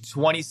aged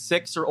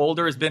 26 or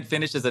older has been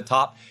finished as a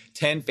top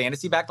 10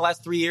 fantasy back the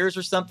last 3 years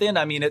or something?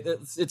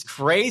 It's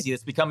crazy.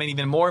 It's becoming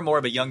even more and more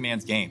of a young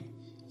man's game.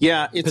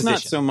 Yeah, it's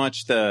not so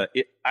much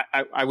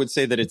I would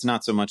say that it's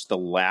not so much the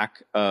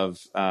lack of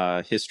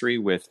history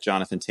with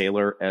Jonathan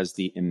Taylor as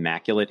the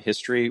immaculate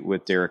history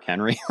with Derrick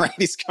Henry, right?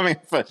 He's coming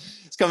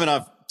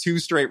off 2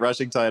 straight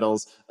rushing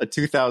titles, a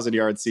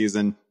 2,000-yard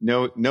season.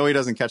 No, he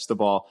doesn't catch the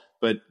ball,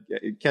 but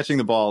catching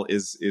the ball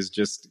is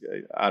just,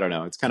 I don't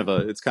know. It's kind of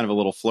a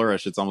little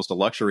flourish. It's almost a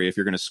luxury if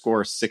you're going to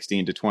score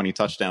 16 to 20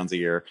 touchdowns a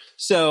year.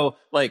 So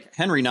like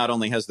Henry not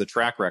only has the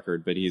track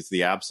record, but he's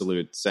the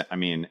absolute,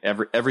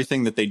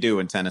 everything that they do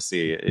in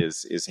Tennessee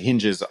is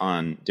hinges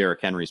on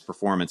Derrick Henry's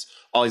performance.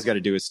 All he's got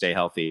to do is stay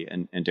healthy,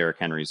 and Derrick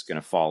Henry's going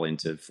to fall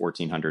into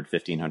 1,400,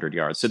 1,500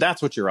 yards. So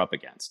that's what you're up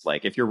against.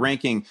 Like if you're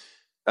ranking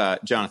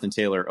Jonathan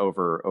Taylor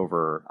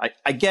over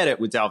I get it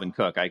with Dalvin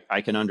Cook.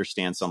 I can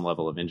understand some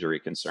level of injury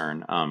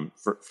concern.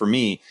 For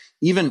me,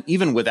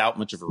 even without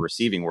much of a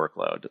receiving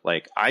workload,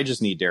 like I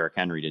just need Derrick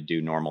Henry to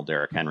do normal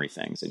Derrick Henry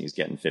things, and he's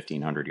getting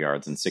 1,500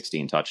 yards and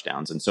 16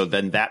 touchdowns. And so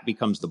then that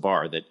becomes the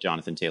bar that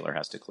Jonathan Taylor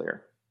has to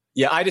clear.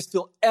 Yeah, I just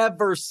feel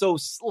ever so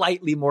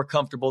slightly more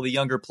comfortable, the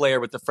younger player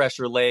with the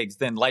fresher legs,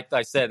 than, like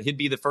I said, he'd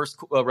be the first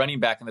running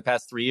back in the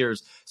past 3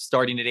 years,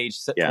 starting at age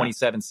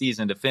 27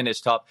 season to finish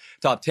top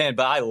 10.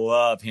 But I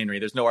love Henry.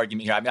 There's no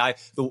argument here.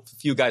 The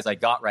few guys I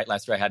got right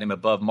last year, I had him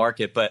above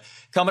market. But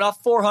coming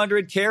off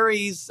 400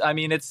 carries,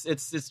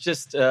 it's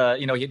just,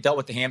 he dealt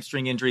with the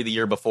hamstring injury the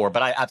year before.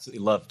 But I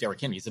absolutely love Derrick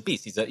Henry. He's a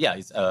beast.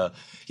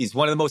 He's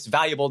one of the most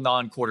valuable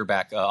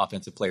non-quarterback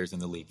offensive players in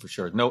the league for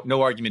sure.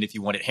 No argument if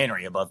you wanted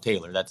Henry above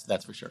Taylor.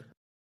 That's for sure.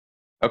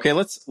 Okay,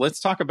 let's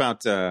talk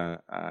about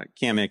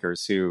Cam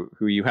Akers, who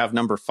you have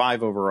number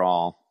 5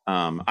 overall.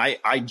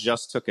 I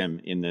just took him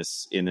in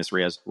this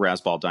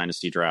Razzball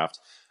Dynasty draft.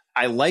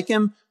 I like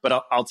him,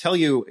 but I'll tell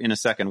you in a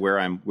second where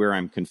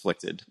I'm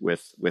conflicted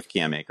with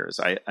Cam Akers.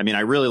 I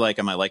really like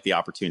him. I like the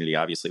opportunity.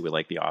 Obviously, we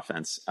like the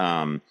offense.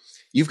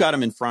 You've got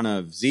him in front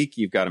of Zeke.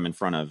 You've got him in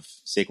front of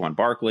Saquon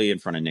Barkley, in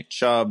front of Nick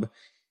Chubb,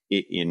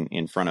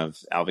 in front of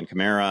Alvin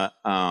Kamara.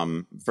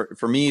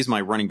 For me, he's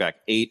my running back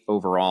 8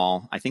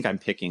 overall. I think I'm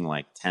picking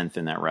like 10th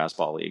in that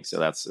Razzball league. So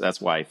that's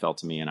why he fell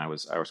to me, and I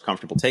was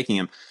comfortable taking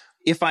him.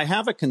 If I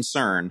have a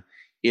concern,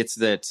 it's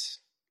that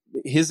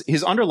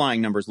his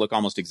underlying numbers look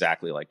almost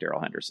exactly like Darrell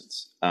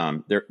Henderson's.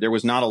 There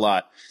was not a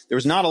lot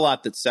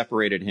that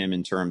separated him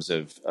in terms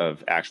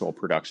of actual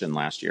production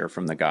last year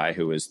from the guy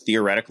who was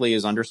theoretically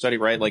his understudy,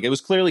 right? Like it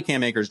was clearly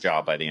Cam Akers'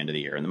 job by the end of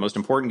the year. In the most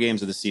important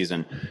games of the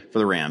season for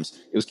the Rams,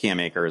 it was Cam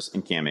Akers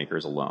and Cam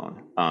Akers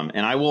alone.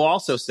 And I will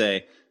also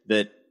say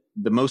that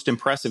the most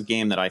impressive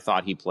game that I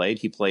thought he played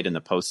in the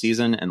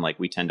postseason. And like,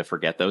 we tend to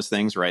forget those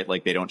things, right?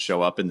 Like they don't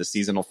show up in the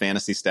seasonal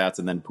fantasy stats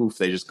and then poof,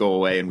 they just go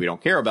away and we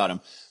don't care about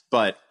him.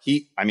 But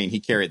he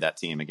carried that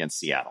team against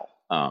Seattle.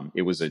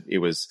 It was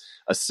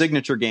a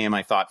signature game,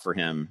 I thought, for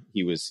him.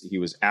 He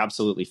was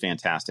absolutely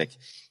fantastic.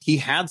 He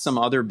had some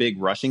other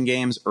big rushing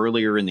games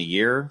earlier in the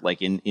year,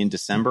 like in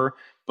December,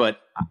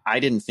 but I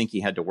didn't think he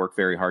had to work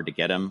very hard to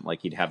get him.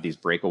 Like he'd have these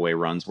breakaway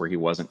runs where he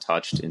wasn't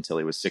touched until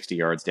he was 60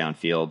 yards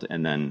downfield,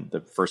 and then the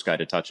first guy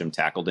to touch him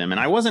tackled him.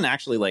 And I wasn't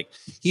actually like,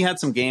 he had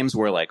some games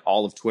where like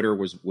all of Twitter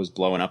was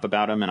blowing up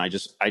about him, and I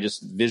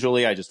just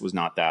visually was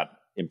not that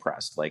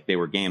impressed. Like, they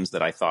were games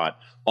that I thought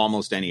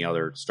almost any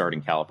other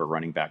starting caliber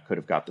running back could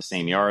have got the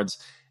same yards.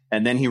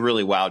 And then he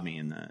really wowed me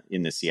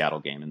in the Seattle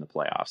game in the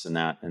playoffs, and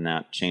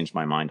that changed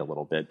my mind a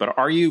little bit. But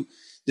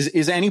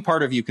is any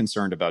part of you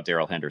concerned about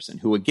Darrell Henderson,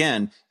 who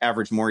again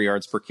averaged more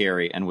yards per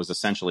carry and was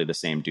essentially the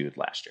same dude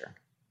last year?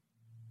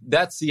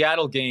 That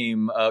Seattle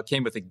game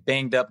came with a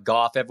banged up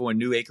Goff. Everyone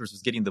knew Akers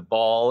was getting the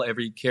ball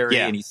every carry,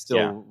 and he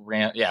still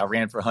ran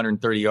for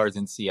 130 yards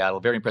in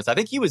Seattle. Very impressed. I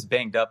think he was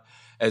banged up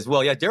as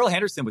well. Yeah, Darrell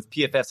Henderson was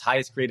PFF's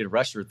highest graded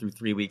rusher through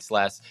 3 weeks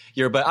last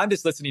year. But I'm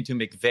just listening to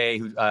McVay,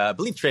 who I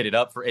believe traded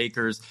up for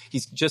Akers.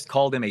 He's just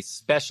called him a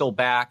special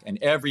back, an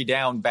every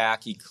down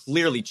back. He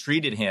clearly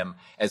treated him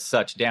as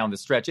such down the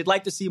stretch. I'd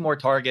like to see more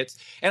targets.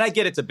 And I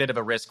get it's a bit of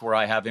a risk where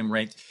I have him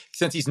ranked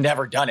since he's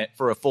never done it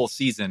for a full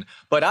season.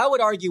 But I would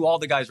argue all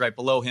the guys right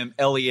below him,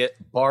 Elliott,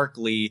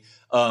 Barkley,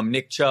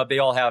 Nick Chubb, they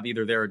all have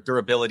either their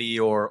durability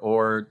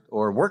or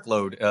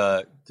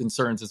workload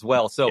concerns as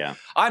well. So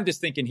I'm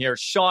just thinking here,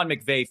 Sean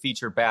McVay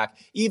feature back,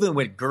 even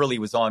when Gurley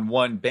was on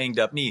one banged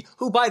up knee,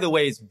 who, by the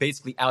way, is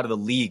basically out of the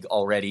league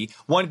already.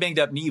 One banged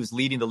up knee was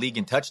leading the league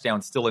in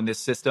touchdowns still in this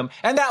system.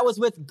 And that was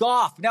with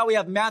Goff. Now we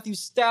have Matthew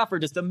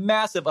Stafford, just a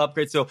massive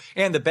upgrade.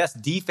 And the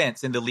best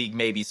defense in the league,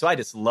 maybe. So I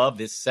just love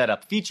this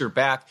setup. Feature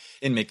back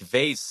in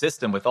McVay's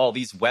system with all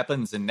these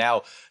weapons. And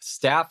now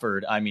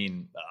Stafford, I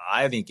mean,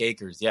 I think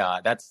Akers,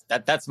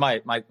 that's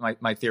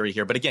my theory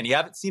here. But again, you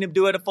haven't seen him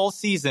do it a full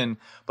season,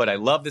 but I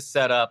love this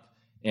setup.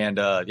 And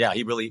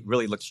he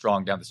really looked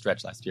strong down the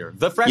stretch last year.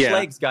 The fresh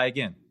legs guy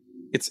again.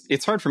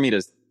 It's hard for me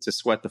to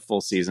sweat the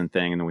full season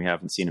thing, and then we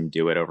haven't seen him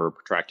do it over a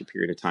protracted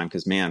period of time,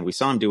 because man, we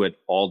saw him do it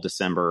all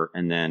December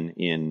and then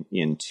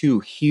in two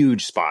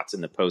huge spots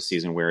in the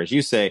postseason where, as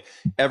you say,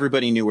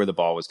 everybody knew where the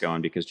ball was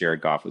going because Jared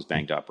Goff was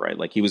banged up, right?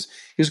 Like, he was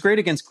great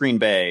against Green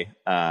Bay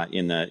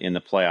in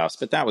the playoffs,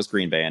 but that was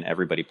Green Bay and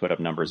everybody put up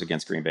numbers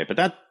against Green Bay.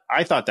 But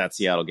I thought that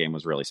Seattle game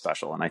was really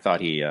special, and I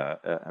thought he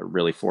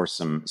really forced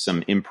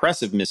some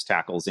impressive missed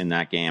tackles in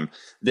that game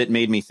that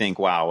made me think,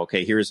 wow,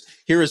 okay, here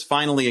is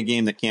finally a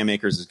game that Cam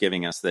Akers is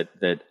giving us that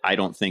I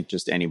don't think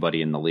just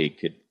anybody in the league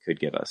could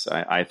give us.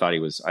 I thought he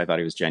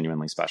was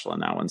genuinely special in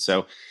that one.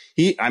 So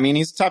he's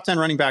a top 10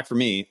 running back for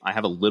me. I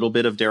have a little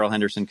bit of Darrell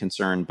Henderson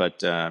concern, but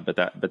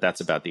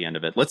that's about the end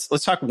of it. Let's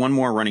talk one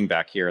more running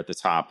back here at the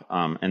top,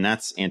 and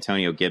that's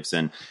Antonio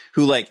Gibson,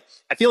 who,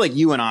 I feel like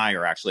you and I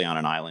are actually on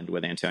an island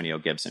with Antonio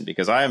Gibson,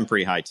 because I have him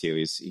pretty high too.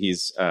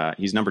 He's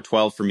number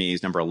 12 for me.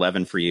 He's number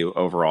 11 for you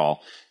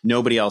overall.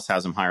 Nobody else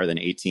has him higher than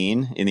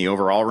 18 in the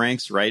overall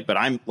ranks, right? But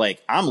I'm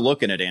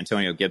looking at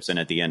Antonio Gibson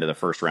at the end of the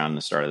first round and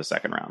the start of the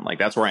second round. Like,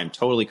 that's where I'm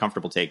totally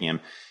comfortable taking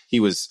him.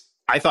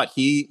 I thought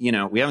we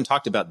haven't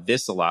talked about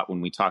this a lot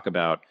when we talk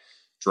about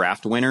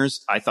draft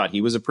winners. I thought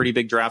he was a pretty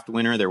big draft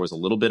winner. There was a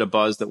little bit of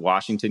buzz that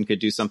Washington could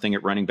do something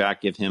at running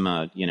back, give him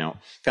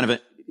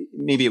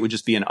maybe it would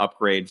just be an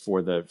upgrade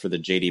for the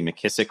JD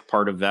McKissick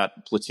part of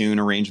that platoon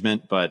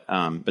arrangement. But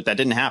that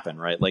didn't happen,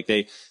 right? Like,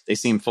 they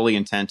seem fully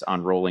intent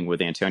on rolling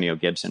with Antonio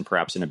Gibson,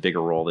 perhaps in a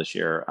bigger role this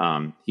year.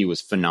 He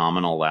was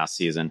phenomenal last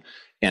season.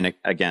 And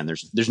again,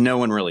 there's no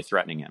one really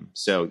threatening him.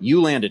 So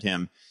you landed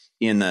him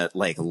in the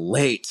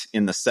late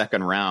in the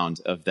second round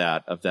of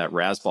that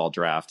Rasball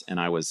draft. And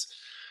I was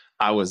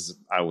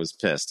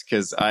pissed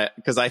because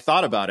I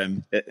thought about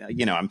him.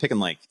 I'm picking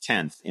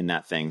 10th in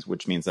that thing,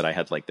 which means that I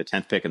had the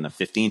 10th pick and the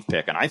 15th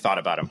pick, and I thought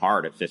about him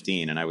hard at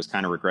 15, and I was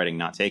kind of regretting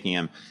not taking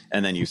him.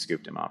 And then you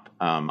scooped him up.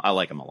 I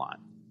like him a lot.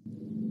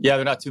 Yeah,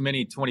 there are not too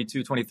many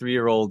 22,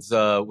 23-year-olds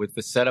with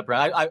the setup.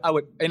 I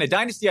would, in a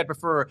dynasty, I'd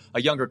prefer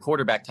a younger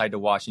quarterback tied to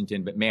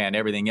Washington. But, man,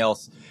 everything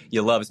else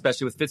you love,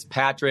 especially with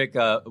Fitzpatrick,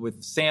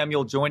 with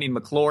Samuel joining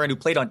McLaurin, who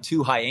played on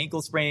 2 high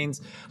ankle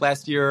sprains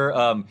last year.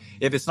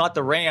 If it's not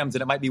the Rams,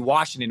 then it might be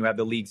Washington, who have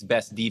the league's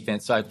best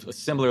defense. So I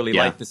similarly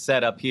like the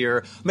setup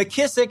here.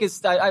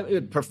 McKissick, I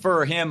would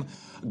prefer him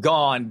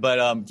gone,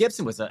 but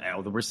Gibson was the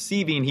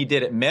receiving he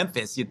did at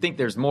Memphis. You'd think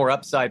there's more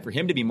upside for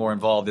him to be more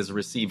involved as a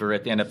receiver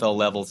at the NFL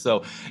level.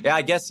 So yeah,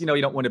 I guess you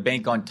don't want to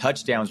bank on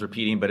touchdowns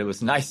repeating, but it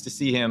was nice to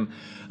see him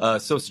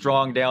so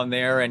strong down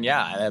there. And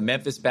yeah, a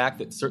Memphis back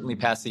that certainly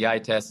passed the eye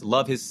test.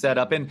 Love his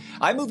setup, and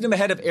I moved him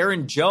ahead of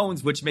Aaron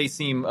Jones, which may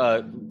seem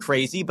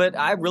crazy, but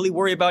I really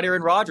worry about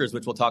Aaron Rodgers,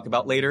 which we'll talk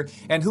about later.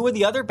 And who are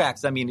the other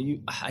backs?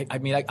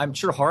 I'm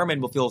sure Harmon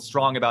will feel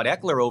strong about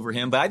Eckler over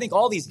him, but I think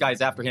all these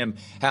guys after him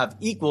have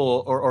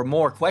equal or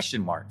more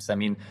question marks. I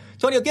mean,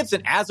 Antonio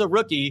Gibson, as a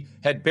rookie,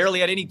 had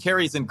barely had any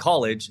carries in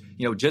college,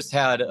 just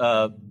had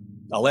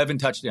 11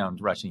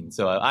 touchdowns rushing.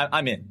 So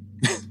I'm in.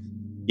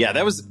 Yeah,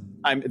 that was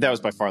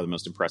by far the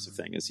most impressive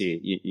thing. Is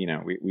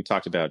we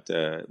talked about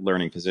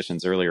learning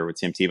positions earlier with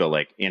Tim Tebow.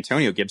 Like,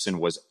 Antonio Gibson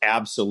was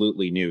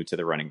absolutely new to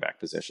the running back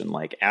position,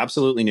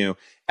 absolutely new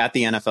at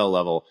the NFL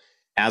level.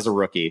 as a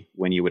rookie,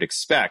 when you would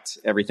expect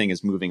everything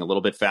is moving a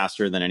little bit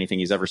faster than anything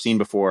he's ever seen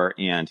before,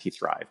 and he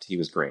thrived. He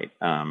was great.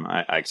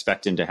 I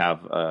expect him to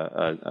have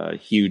a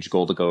huge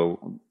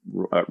goal-to-go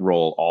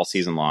role all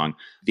season long.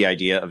 The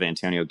idea of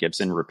Antonio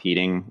Gibson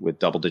repeating with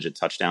double-digit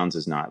touchdowns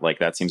is not like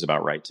that. Seems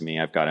about right to me.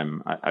 I've got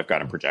him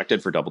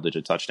projected for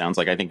double-digit touchdowns.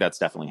 Like I think that's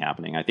definitely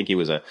happening. I think he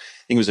was a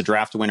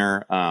draft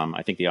winner.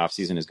 I think the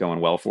offseason is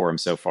going well for him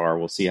so far.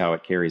 We'll see how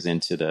it carries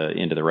into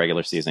the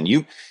regular season.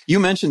 You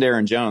mentioned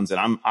Aaron Jones,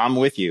 and I'm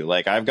with you.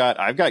 Like I've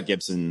got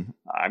Gibson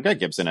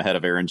ahead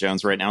of Aaron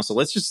Jones right now. So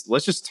let's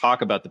just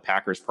talk about the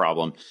Packers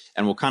problem,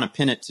 and we'll kind of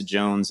pin it to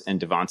Jones and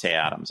Davante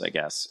Adams, I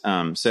guess.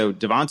 So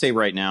Davante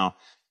right now,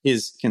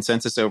 his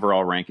consensus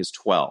overall rank is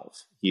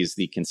 12. He's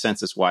the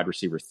consensus wide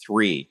receiver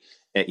 3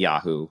 at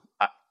Yahoo.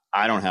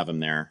 I don't have him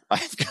there.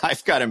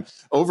 I've got him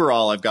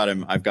overall. I've got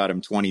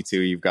him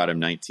 22. You've got him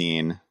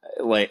 19.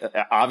 Like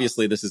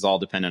obviously, this is all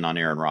dependent on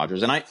Aaron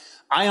Rodgers, and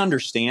I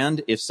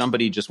understand if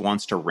somebody just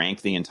wants to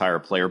rank the entire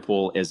player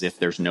pool as if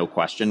there's no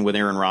question with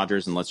Aaron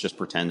Rodgers, and let's just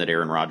pretend that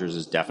Aaron Rodgers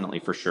is definitely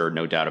for sure,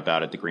 no doubt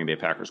about it, the Green Bay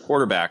Packers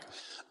quarterback.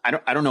 I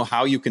don't know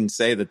how you can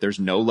say that there's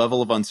no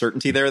level of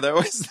uncertainty there, though,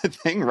 is the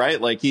thing, right?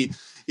 Like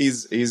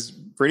he's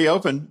pretty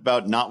open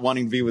about not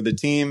wanting to be with the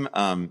team,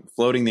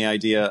 floating the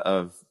idea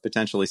of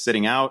potentially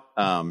sitting out.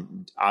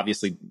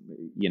 Obviously,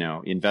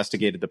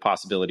 investigated the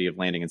possibility of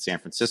landing in San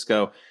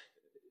Francisco.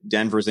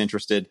 Denver's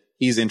interested.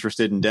 He's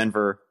interested in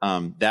Denver.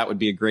 That would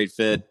be a great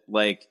fit.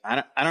 Like,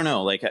 I don't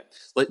know. Like,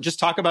 just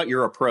talk about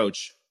your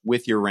approach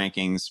with your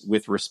rankings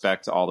with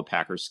respect to all the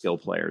Packers skill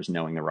players,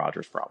 knowing the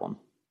Rodgers problem.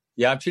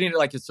 Yeah, I'm treating it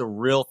like it's a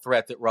real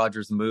threat that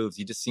Rodgers moves.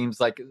 He just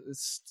seems like a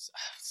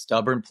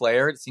stubborn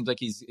player. It seems like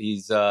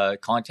he's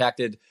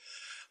contacted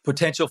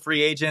potential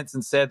free agents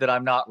and said that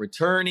I'm not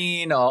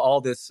returning.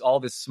 All this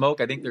smoke.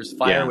 I think there's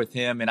fire with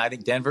him, and I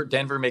think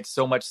Denver makes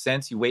so much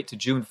sense. You wait to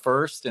June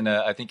 1st, and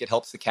I think it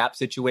helps the cap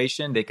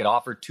situation. They could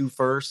offer 2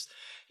 firsts.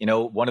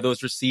 One of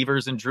those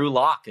receivers in Drew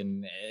Lock,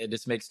 and it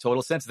just makes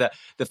total sense.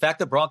 The fact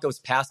that Broncos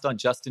passed on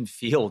Justin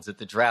Fields at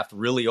the draft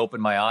really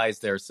opened my eyes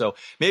there. So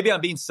maybe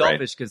I'm being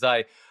selfish because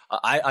I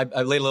laid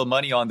a little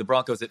money on the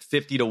Broncos at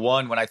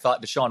 50-1 when I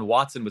thought Deshaun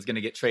Watson was going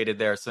to get traded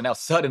there. So now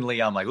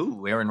suddenly I'm like,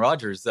 ooh, Aaron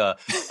Rodgers. But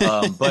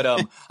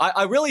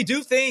I really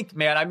do think,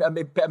 man,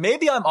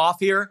 maybe I'm off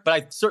here, but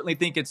I certainly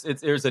think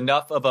there's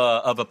enough of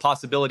a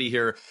possibility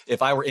here.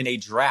 If I were in a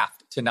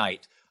draft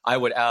tonight, I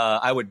would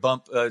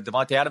bump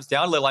Davante Adams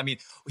down a little. I mean,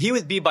 he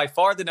would be by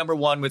far the number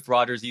one with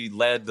Rodgers. He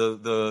led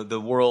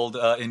the world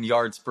in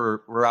yards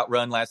per route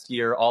run last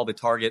year, all the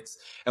targets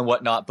and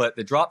whatnot. But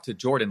the drop to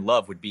Jordan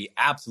Love would be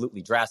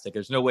absolutely drastic.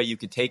 There's no way you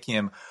could take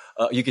him.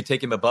 You could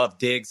take him above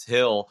Diggs,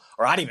 Hill,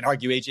 or I'd even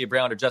argue A.J.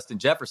 Brown or Justin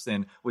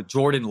Jefferson with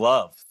Jordan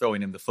Love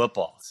throwing him the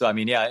football. So, I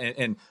mean, yeah,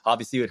 and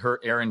obviously it would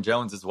hurt Aaron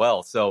Jones as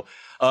well. So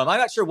I'm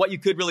not sure what you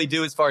could really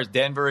do as far as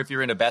Denver. If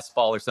you're in a best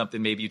ball or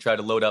something, maybe you try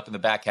to load up in the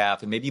back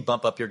half and maybe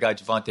bump up your guy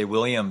Javonte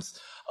Williams.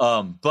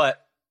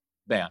 But,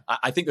 man,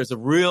 I think there's a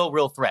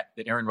real threat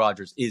that Aaron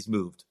Rodgers is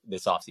moved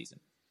this offseason.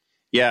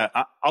 Yeah,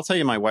 I'll tell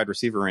you my wide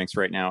receiver ranks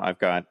right now. I've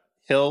got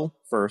Hill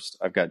first.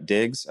 I've got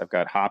Diggs. I've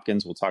got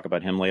Hopkins. We'll talk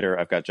about him later.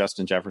 I've got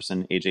Justin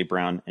Jefferson, A.J.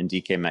 Brown, and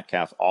DK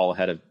Metcalf all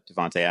ahead of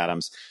Davante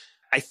Adams.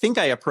 I think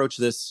I approach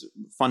this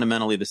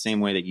fundamentally the same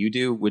way that you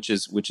do, which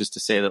is to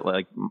say that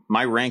like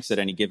my ranks at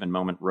any given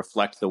moment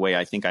reflect the way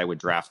I think I would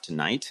draft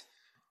tonight.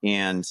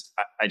 And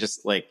I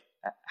just like,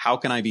 how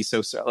can I be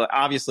so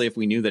obviously if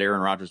we knew that Aaron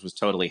Rodgers was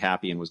totally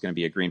happy and was going to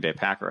be a Green Bay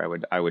Packer,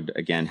 I would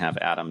again have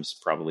Adams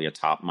probably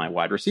atop my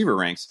wide receiver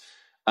ranks.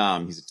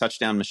 He's a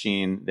touchdown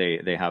machine.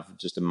 They have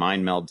just a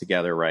mind meld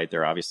together, right?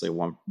 They're obviously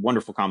a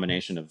wonderful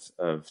combination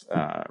of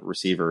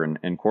receiver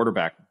and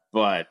quarterback,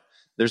 but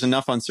there's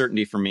enough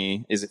uncertainty for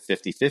me. Is it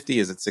 50-50?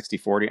 Is it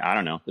 60-40? I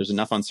don't know. There's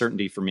enough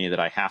uncertainty for me that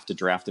I have to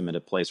draft him at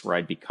a place where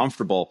I'd be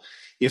comfortable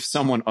if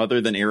someone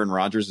other than Aaron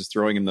Rodgers is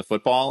throwing him the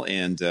football,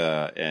 and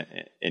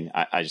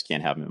I just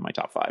can't have him in my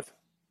top 5.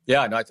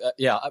 Yeah, no,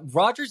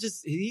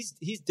 Rodgers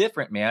he's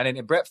different, man.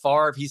 And Brett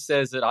Favre, he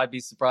says that I'd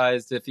be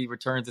surprised if he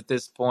returns at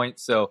this point.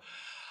 So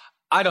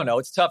I don't know.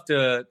 It's tough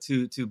to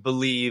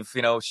believe.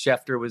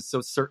 Schefter was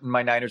so certain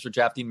my Niners were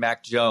drafting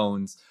Mac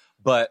Jones,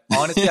 but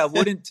honestly, I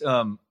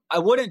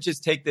wouldn't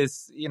just take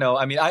this,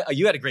 I mean,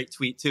 you had a great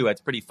tweet too.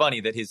 It's pretty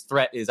funny that his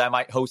threat is I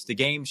might host a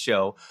game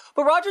show,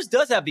 but Rodgers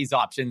does have these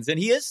options and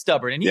he is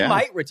stubborn and he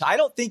might retire. I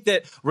don't think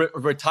that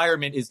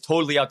retirement is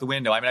totally out the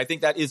window. I mean, I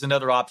think that is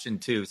another option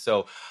too.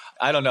 So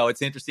I don't know.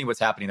 It's interesting what's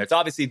happening there. It's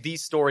obviously the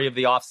story of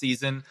the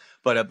offseason,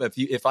 but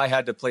if I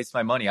had to place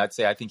my money, I'd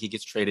say I think he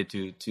gets traded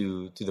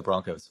to the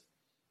Broncos.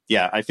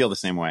 Yeah, I feel the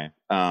same way.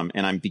 And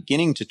I'm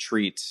beginning to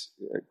treat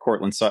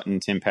Cortland Sutton,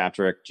 Tim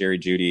Patrick, Jerry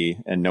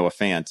Jeudy, and Noah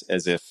Fant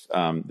as if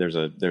there's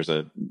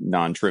a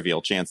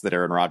non-trivial chance that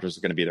Aaron Rodgers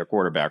is going to be their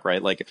quarterback,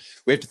 right? Like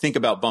we have to think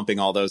about bumping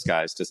all those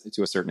guys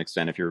to a certain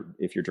extent if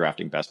you're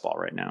drafting best ball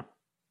right now.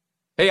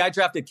 Hey, I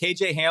drafted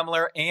KJ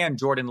Hamler and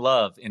Jordan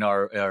Love in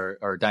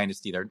our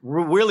dynasty. They're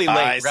really late.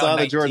 I saw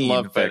the Jordan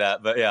Love pick.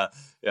 That, but yeah.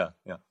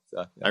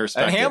 So, I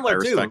respect and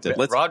Hamler it.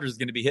 too. Rodgers is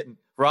going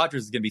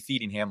to be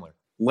feeding Hamler.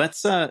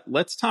 Let's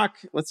talk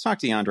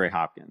DeAndre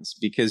Hopkins,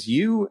 because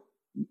you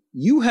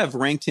have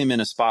ranked him in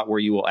a spot where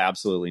you will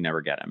absolutely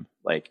never get him.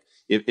 Like,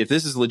 if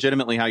this is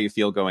legitimately how you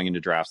feel going into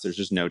drafts, there's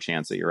just no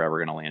chance that you're ever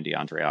going to land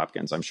DeAndre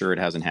Hopkins. I'm sure it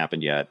hasn't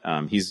happened yet.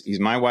 He's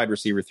my wide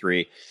receiver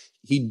 3.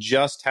 He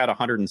just had a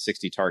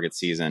 160 target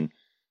season,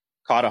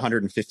 caught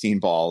 115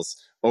 balls,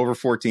 over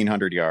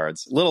 1,400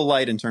 yards. A little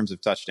light in terms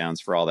of touchdowns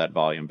for all that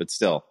volume, but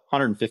still,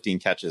 115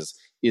 catches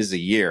is a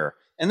year.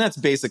 And that's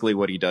basically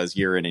what he does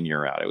year in and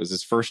year out. It was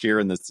his first year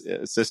in the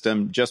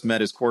system, just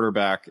met his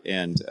quarterback,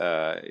 and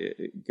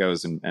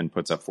goes and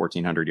puts up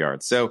 1,400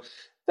 yards. So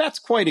that's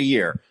quite a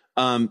year.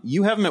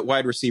 You have him at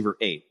wide receiver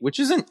 8, which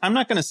isn't, I'm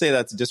not going to say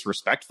that's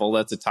disrespectful.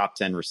 That's a top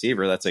 10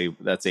 receiver. That's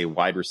a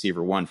wide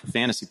receiver 1 for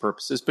fantasy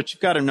purposes, but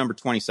you've got him number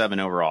 27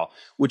 overall,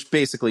 which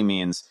basically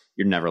means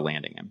you're never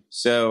landing him.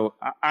 So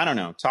I don't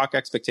know. Talk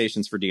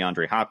expectations for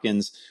DeAndre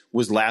Hopkins.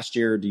 Was last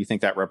year, do you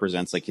think that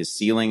represents like his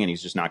ceiling and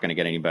he's just not going to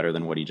get any better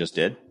than what he just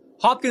did?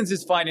 Hopkins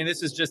is fine, and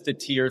this is just a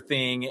tier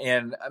thing.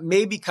 And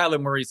maybe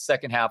Kyler Murray's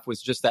second half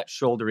was just that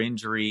shoulder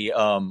injury.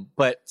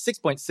 But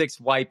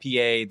 6.6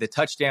 YPA, the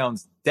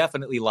touchdowns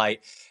definitely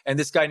light. And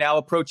this guy now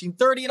approaching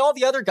 30, and all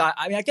the other guys.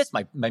 I mean, I guess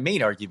my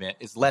main argument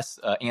is less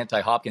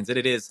anti-Hopkins than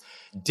it is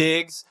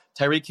Diggs,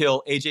 Tyreek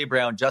Hill, A.J.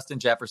 Brown, Justin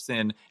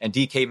Jefferson, and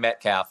DK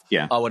Metcalf.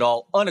 Yeah. I would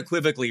all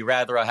unequivocally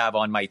rather have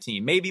on my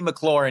team. Maybe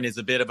McLaurin is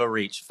a bit of a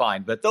reach,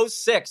 fine. But those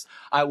 6,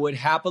 I would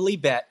happily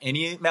bet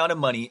any amount of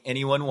money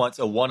anyone wants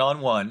a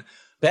one-on-one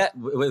bet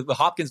with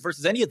Hopkins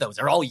versus any of those.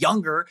 They're all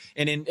younger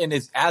and in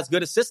as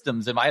good as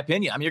systems, in my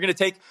opinion. I mean, you're going to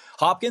take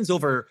Hopkins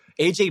over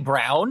A.J.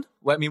 Brown?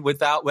 I mean,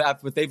 with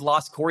they've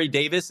lost Corey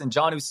Davis and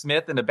Jonnu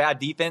Smith and a bad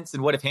defense,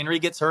 and what if Henry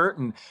gets hurt?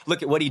 And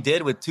look at what he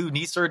did with 2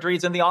 knee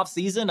surgeries in the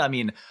offseason. I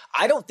mean,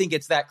 I don't think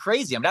it's that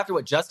crazy. I mean, after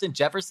what Justin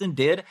Jefferson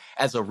did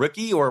as a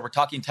rookie, or we're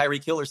talking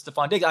Tyreek Hill or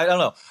Stephon Diggs, I don't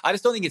know. I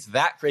just don't think it's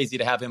that crazy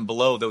to have him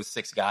below those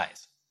 6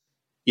 guys.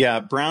 Yeah,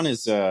 Brown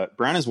is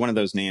one of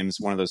those names,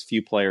 one of those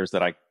few players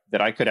that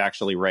I could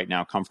actually right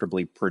now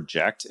comfortably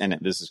project. And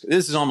this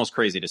is almost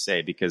crazy to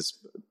say, because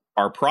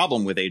our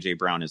problem with A.J.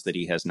 Brown is that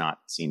he has not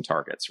seen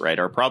targets, right?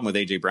 Our problem with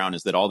A.J. Brown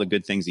is that all the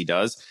good things he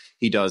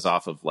does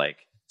off of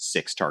like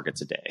 6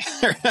 targets a day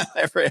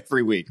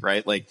every week,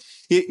 right? Like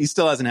he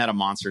still hasn't had a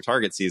monster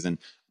target season.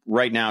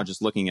 Right now,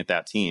 just looking at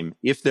that team,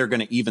 if they're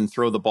going to even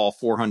throw the ball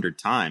 400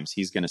 times,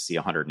 he's going to see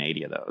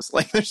 180 of those.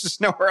 Like, there's just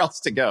nowhere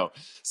else to go.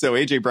 So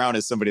A.J. Brown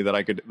is somebody that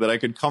I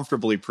could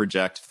comfortably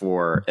project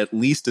for at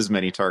least as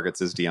many targets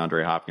as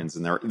DeAndre Hopkins,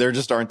 and there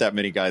just aren't that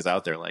many guys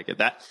out there like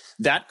it.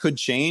 That could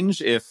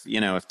change if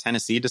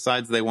Tennessee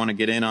decides they want to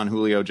get in on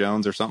Julio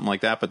Jones or something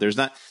like that. But there's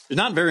not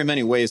very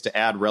many ways to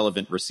add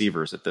relevant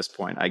receivers at this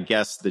point. I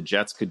guess the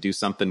Jets could do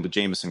something with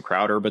Jamison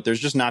Crowder, but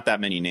there's just not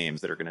that many names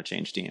that are going to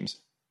change teams.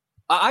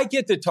 I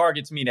get that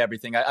targets mean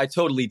everything. I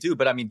totally do.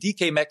 But I mean,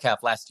 DK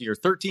Metcalf last year,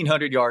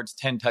 1,300 yards,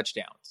 10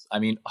 touchdowns. I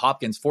mean,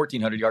 Hopkins,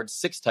 1,400 yards,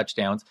 6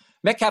 touchdowns.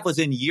 Metcalf was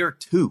in year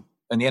 2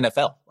 in the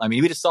NFL. I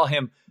mean, we just saw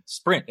him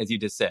sprint, as you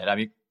just said. I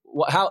mean,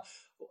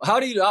 how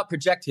do you not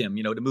project him,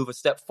 to move a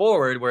step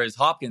forward, whereas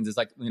Hopkins is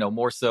like,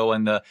 more so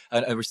in a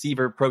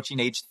receiver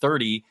approaching age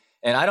 30.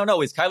 And I don't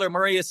know, is Kyler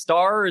Murray a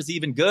star, or is he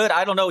even good?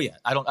 I don't know yet.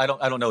 I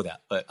don't know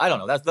that, but I don't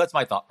know. That's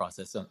my thought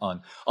process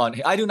on.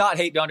 I do not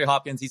hate DeAndre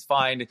Hopkins. He's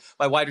fine.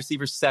 My wide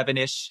receiver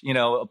 7-ish,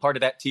 a part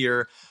of that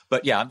tier.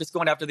 But yeah, I'm just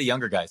going after the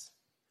younger guys.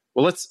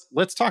 Well,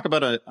 let's talk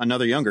about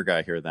another younger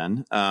guy here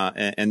then.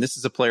 And this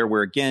is a player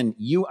where, again,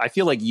 I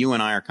feel like you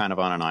and I are kind of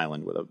on an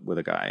island with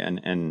a guy,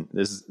 and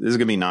this is going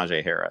to be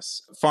Najee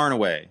Harris, far and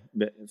away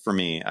for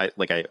me. I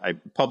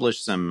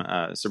published some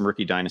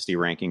rookie dynasty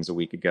rankings a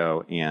week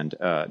ago, and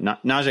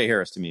Najee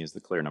Harris to me is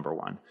the clear number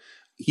 1.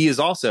 He is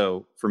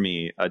also for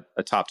me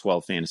a top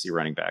 12 fantasy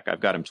running back.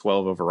 I've got him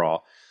 12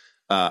 overall.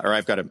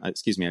 I've got him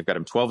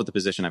 12 at the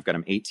position. I've got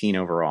him 18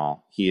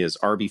 overall. He is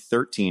RB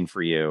 13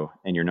 for you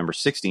and your number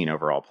 16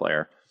 overall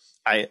player.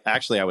 I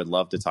would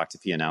love to talk to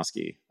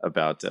Pianowski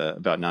about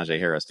Najee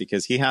Harris,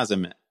 because he has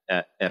him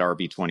at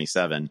RB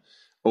 27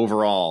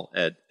 overall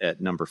at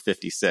number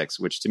 56,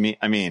 which to me,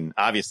 I mean,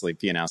 obviously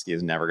Pianowski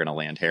is never going to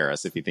land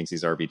Harris if he thinks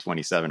he's RB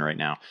 27 right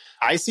now.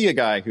 I see a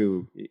guy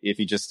who, if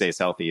he just stays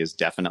healthy, is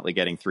definitely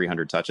getting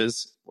 300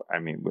 touches. I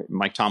mean,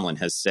 Mike Tomlin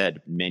has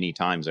said many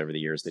times over the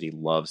years that he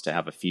loves to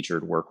have a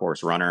featured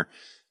workhorse runner.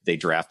 They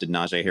drafted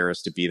Najee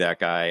Harris to be that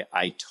guy.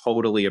 I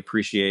totally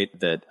appreciate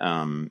that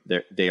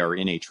they are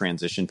in a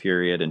transition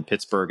period, and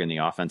Pittsburgh and the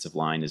offensive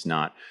line is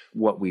not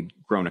what we've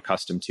grown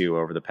accustomed to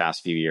over the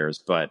past few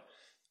years. But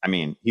I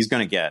mean, he's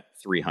going to get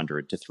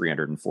 300 to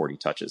 340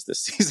 touches this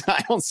season.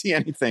 I don't see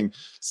anything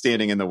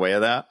standing in the way of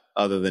that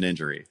other than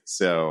injury.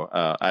 So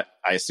I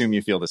assume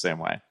you feel the same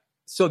way.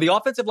 So the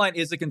offensive line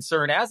is a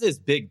concern, as is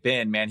Big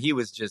Ben, man. He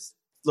was just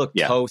looked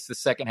toast the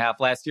second half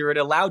last year. It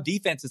allowed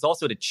defenses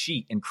also to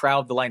cheat and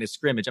crowd the line of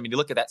scrimmage. I mean, you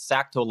look at that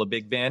sack total of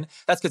Big Ben.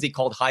 That's because he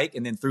called hike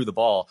and then threw the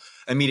ball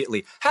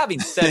immediately. Having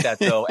said that,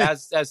 though,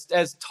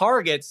 as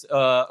targets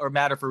or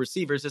matter for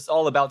receivers, it's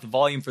all about the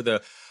volume for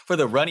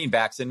the running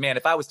backs. And man,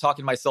 if I was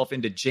talking myself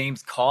into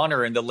James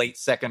Conner in the late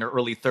second or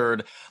early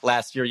third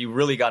last year, you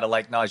really got to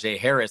like Najee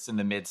Harris in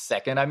the mid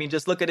second. I mean,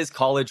 just look at his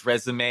college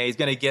resume. He's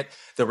going to get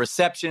the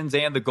receptions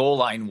and the goal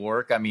line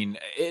work. I mean,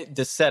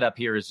 the setup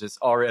here is just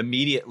are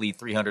immediately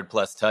 300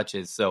 plus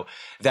touches. So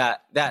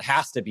that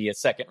has to be a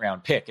second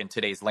round pick in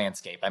today's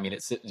landscape. I mean,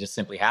 it just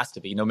simply has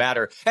to be, no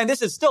matter. And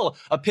this is still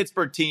a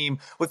Pittsburgh team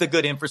with a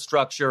good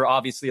infrastructure,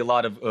 obviously a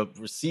lot of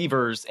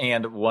receivers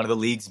and one of the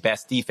league's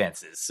best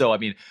defenses. So, I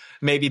mean,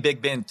 maybe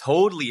Big Ben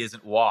totally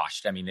isn't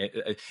washed. I mean,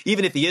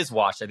 even if he is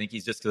washed, I think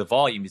he's just to the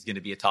volume, he's going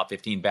to be a top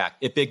 15 back.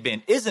 If Big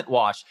Ben isn't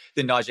washed,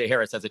 then Najee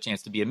Harris has a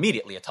chance to be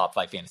immediately a top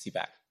 5 fantasy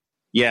back.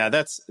 Yeah,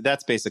 that's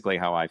basically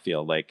how I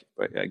feel. Like,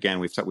 again,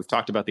 we've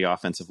talked about the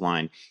offensive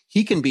line.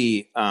 He can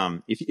be,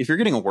 if you're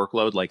getting a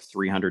workload like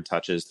 300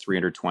 touches,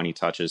 320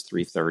 touches,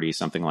 330,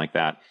 something like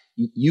that,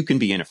 you can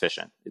be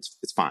inefficient.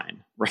 It's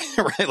fine, right?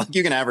 Right? Like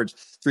you can average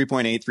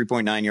 3.8,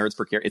 3.9 yards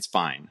per carry. It's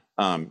fine.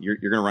 You're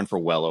going to run for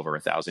well over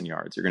 1,000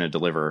 yards. You're going to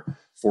deliver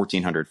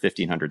 1,400,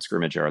 1,500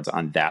 scrimmage yards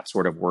on that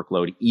sort of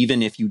workload,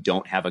 even if you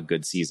don't have a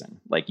good season.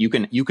 Like you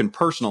can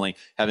personally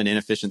have an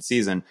inefficient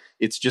season.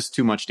 It's just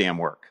too much damn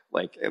work.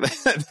 Like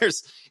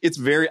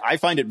I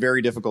find it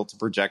very difficult to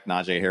project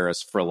Najee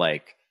Harris for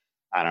like,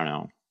 I don't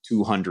know,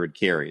 200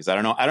 carries. I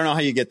don't know how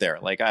you get there.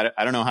 Like, I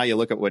don't know how you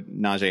look at what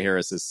Najee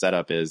Harris's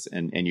setup is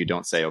and you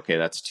don't say, okay,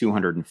 that's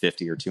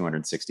 250 or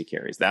 260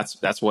 carries.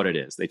 That's what it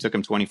is. They took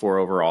him 24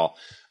 overall.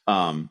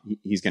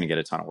 He's going to get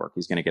a ton of work.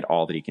 He's going to get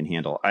all that he can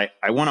handle.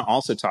 I want to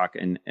also talk,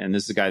 and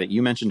this is a guy that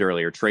you mentioned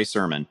earlier, Trey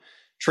Sermon.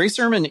 Trey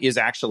Sermon is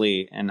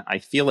actually, and I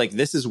feel like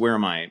this is where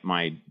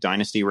my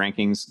dynasty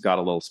rankings got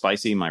a little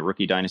spicy. My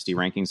rookie dynasty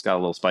rankings got a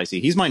little spicy.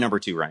 He's my number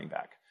 2 running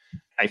back.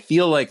 I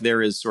feel like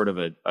there is sort of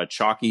a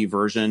chalky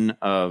version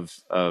of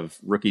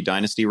rookie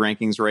dynasty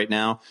rankings right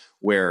now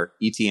where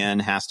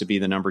ETN has to be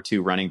the number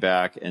 2 running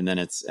back. And then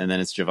it's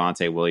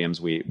Javonte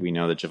Williams. We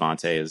know that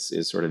Javonte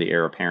is sort of the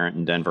heir apparent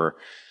in Denver.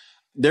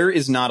 There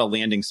is not a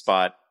landing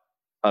spot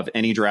of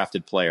any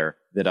drafted player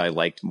that I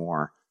liked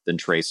more than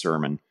Trey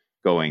Sermon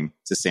going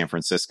to San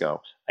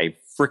Francisco. I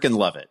freaking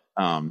love it.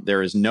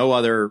 There is no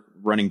other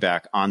running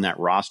back on that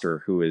roster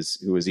who is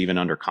even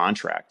under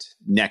contract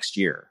next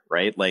year,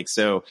 right? Like,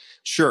 so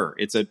sure,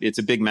 it's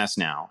a big mess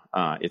now.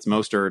 It's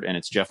Mostert and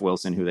it's Jeff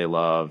Wilson, who they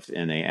love,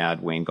 and they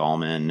add Wayne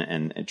Gallman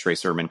and Trey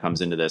Sermon comes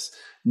into this.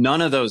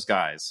 None of those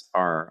guys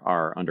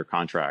are under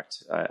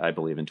contract, I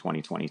believe, in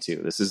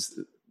 2022. This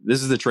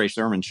is the Trey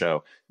Sermon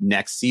show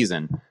next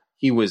season.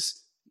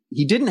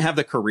 He didn't have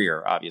the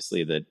career,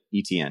 obviously, that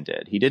ETN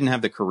did. He didn't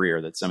have the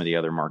career that some of the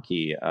other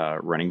marquee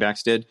running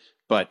backs did,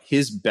 but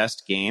his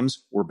best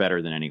games were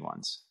better than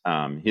anyone's.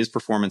 His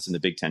performance in the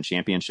Big Ten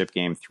championship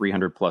game,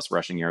 300 plus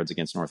rushing yards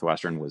against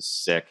Northwestern, was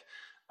sick.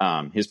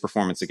 His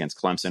performance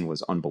against Clemson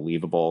was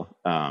unbelievable.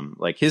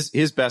 Like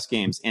his best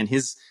games, and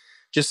his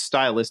just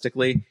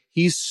stylistically,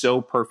 he's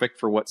so perfect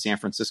for what San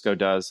Francisco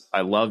does.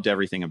 I loved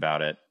everything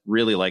about it.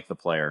 Really like the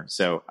player.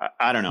 So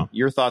I don't know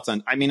your thoughts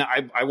on. I mean,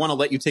 I want to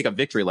let you take a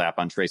victory lap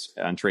on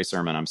Trey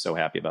Sermon. I'm so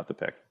happy about the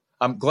pick.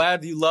 I'm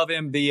glad you love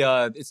him.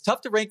 It's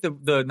tough to rank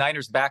the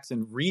Niners backs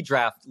in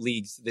redraft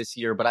leagues this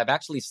year, but I've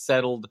actually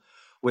settled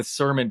with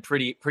Sermon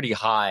pretty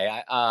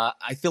high.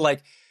 I feel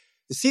like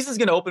the season's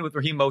going to open with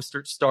Raheem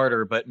Mostert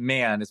starter, but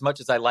man, as much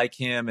as I like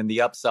him and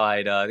the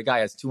upside, the guy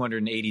has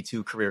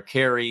 282 career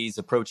carries,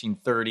 approaching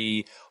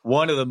 30,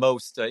 one of the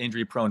most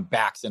injury-prone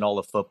backs in all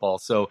of football.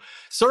 So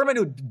Sermon,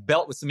 who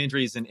dealt with some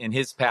injuries in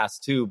his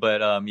past too,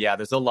 but yeah,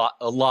 there's a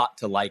lot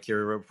to like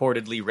here.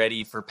 Reportedly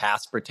ready for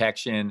pass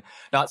protection,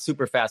 not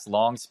super fast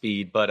long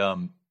speed, but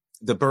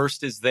the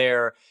burst is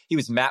there. He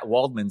was Matt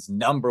Waldman's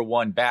number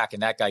 1 back,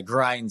 and that guy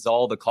grinds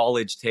all the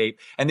college tape.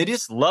 And they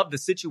just love the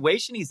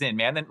situation he's in,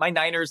 man. And my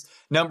Niners'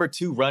 number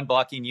 2 run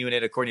blocking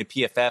unit, according to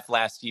PFF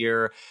last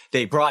year.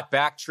 They brought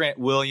back Trent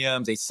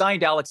Williams. They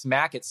signed Alex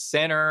Mack at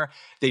center.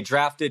 They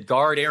drafted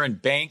guard Aaron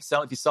Banks. I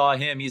don't know if you saw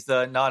him. He's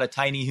not a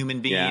tiny human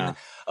being. Yeah.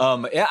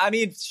 I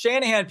mean,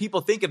 Shanahan,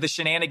 people think of the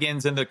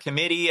shenanigans in the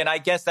committee, and I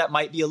guess that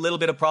might be a little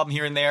bit of problem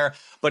here and there.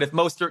 But if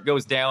Mostert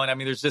goes down, I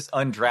mean, there's just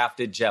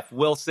undrafted Jeff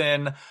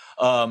Wilson.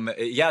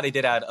 Yeah, they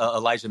did add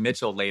Elijah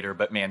Mitchell later,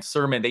 but man,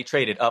 Sermon, they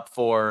traded up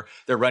for.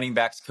 Their running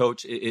backs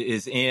coach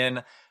is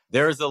in.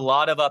 There's a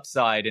lot of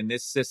upside in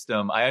this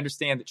system. I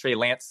understand that Trey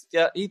Lance,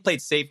 he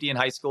played safety in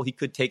high school. He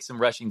could take some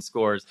rushing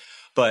scores,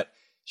 but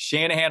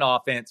Shanahan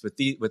offense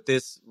with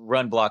this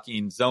run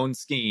blocking zone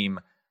scheme,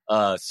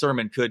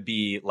 Sermon could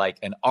be like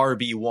an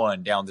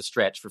RB1 down the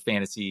stretch for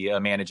fantasy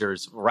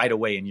managers right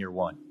away in year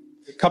 1.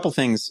 A couple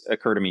things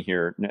occur to me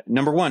here.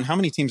 Number one, how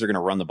many teams are going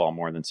to run the ball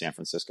more than San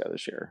Francisco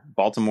this year?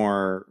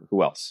 Baltimore,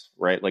 who else,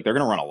 right? Like they're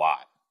going to run a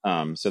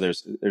lot. So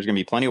there's going to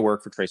be plenty of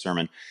work for Trey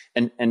Sermon.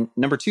 And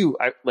number two,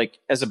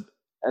 as a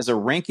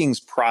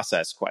rankings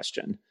process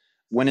question,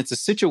 when it's a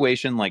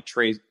situation like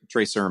Trey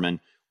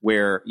Sermon,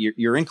 where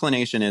your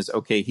inclination is,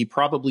 okay, he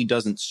probably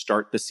doesn't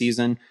start the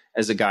season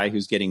as a guy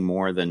who's getting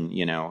more than,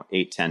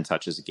 8-10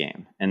 touches a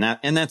game. And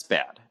that's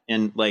bad.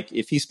 And like,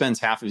 if he spends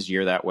half of his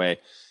year that way,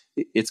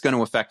 it's going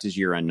to affect his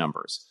year-end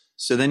numbers.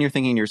 So then you're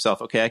thinking to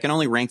yourself, okay, I can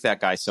only rank that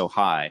guy so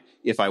high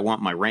if I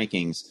want my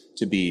rankings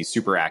to be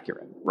super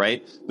accurate,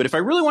 right? But if I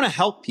really want to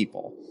help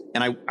people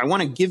and I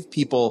want to give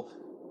people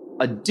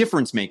a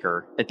difference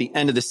maker at the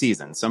end of the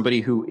season, somebody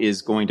who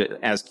is going to,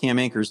 as Cam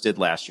Akers did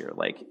last year,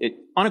 like it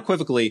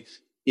unequivocally,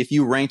 if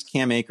you ranked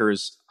Cam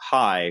Akers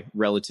high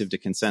relative to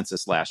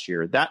consensus last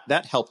year,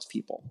 that helped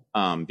people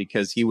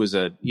because he was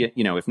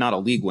if not a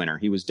league winner,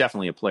 he was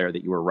definitely a player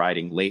that you were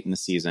riding late in the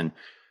season.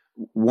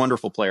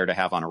 Wonderful player to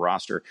have on a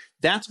roster.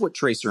 That's what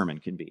Trey Sermon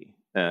can be,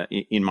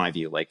 in my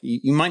view. Like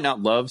you might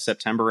not love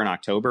September and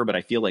October, but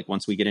I feel like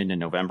once we get into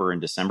November and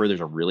December,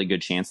 there's a really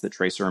good chance that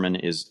Trey Sermon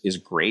is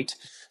great.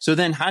 So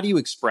then how do you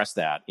express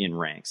that in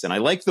ranks? And I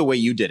like the way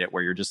you did it,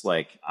 where you're just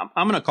like,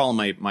 I'm going to call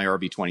him my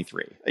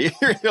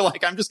RB23. You're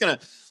like, I'm just going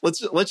to,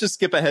 let's just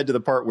skip ahead to the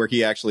part where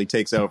he actually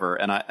takes over.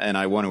 And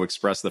I want to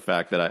express the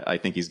fact that I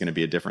think he's going to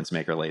be a difference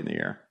maker late in the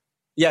year.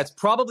 Yeah, it's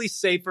probably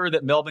safer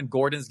that Melvin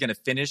Gordon is going to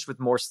finish with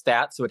more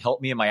stats, so it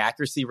helped me in my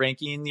accuracy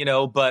ranking,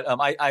 But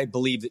I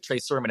believe that Trey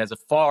Sermon has a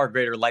far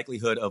greater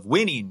likelihood of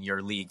winning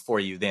your league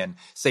for you than,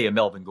 say, a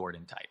Melvin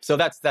Gordon type. So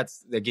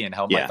that's again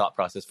how my thought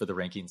process for the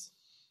rankings.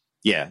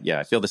 Yeah,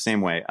 I feel the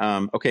same way.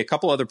 Okay, a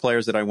couple other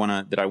players that I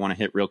want to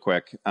hit real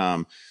quick.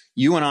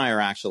 You and I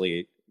are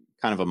actually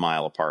kind of a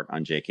mile apart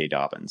on J.K.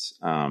 Dobbins.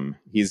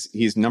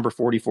 He's number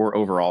 44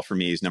 overall for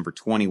me. He's number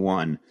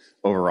 21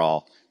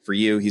 overall. For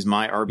you, he's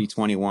my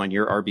RB21,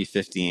 your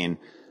RB15.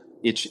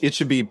 It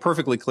should be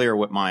perfectly clear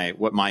what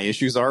my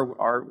issues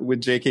are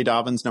with J.K.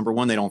 Dobbins. Number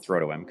one, they don't throw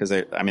to him because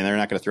they're not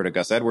going to throw to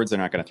Gus Edwards. They're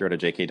not going to throw to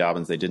J.K.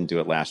 Dobbins. They didn't do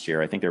it last year.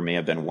 I think there may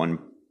have been one,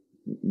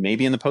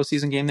 maybe in the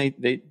postseason game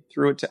they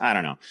threw it to. I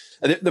don't know.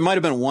 There might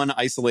have been one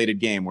isolated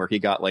game where he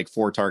got like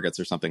 4 targets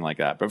or something like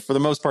that. But for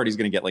the most part, he's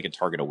going to get like a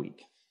target a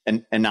week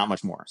and not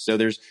much more. So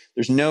there's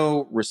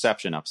no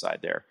reception upside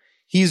there.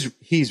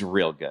 He's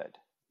real good.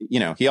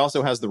 He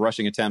also has the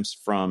rushing attempts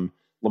from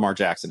Lamar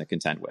Jackson to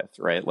contend with,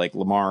 right? Like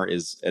Lamar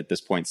is at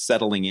this point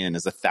settling in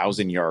as a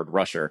 1,000-yard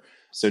rusher.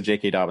 So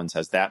J.K. Dobbins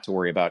has that to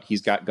worry about.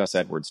 He's got Gus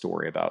Edwards to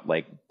worry about.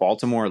 Like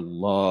Baltimore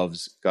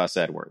loves Gus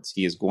Edwards.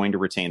 He is going to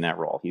retain that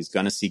role. He's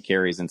going to see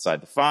carries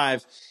inside the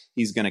 5.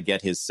 He's going to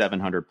get his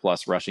 700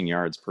 plus rushing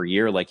yards per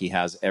year like he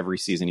has every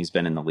season he's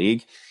been in the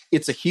league.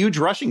 It's a huge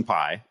rushing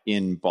pie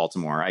in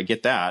Baltimore. I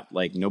get that.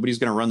 Like nobody's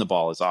going to run the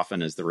ball as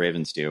often as the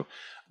Ravens do.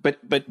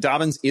 But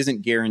Dobbins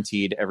isn't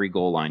guaranteed every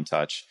goal line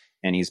touch,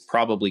 and he's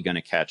probably going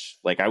to catch,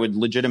 like I would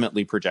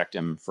legitimately project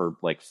him for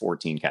like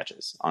 14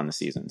 catches on the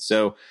season.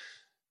 So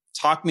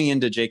talk me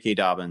into J.K.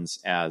 Dobbins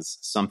as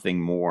something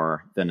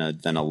more than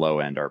a low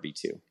end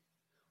RB2.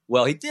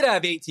 Well, he did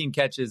have 18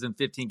 catches in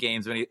 15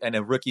 games in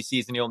a rookie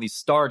season. He only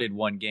started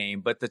one game,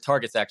 but the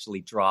targets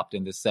actually dropped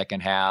in the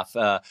second half.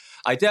 I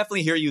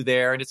definitely hear you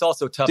there, and it's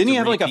also tough. Didn't he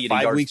have like a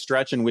 5-week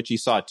stretch in which he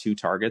saw 2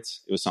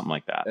 targets? It was something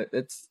like that.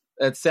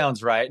 It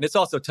sounds right. And it's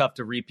also tough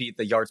to repeat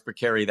the yards per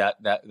carry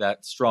that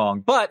strong.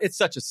 But it's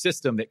such a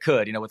system that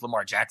could, with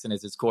Lamar Jackson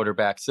as his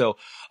quarterback. So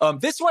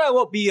this one I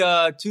won't be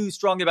too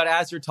strong about.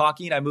 As you're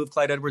talking, I moved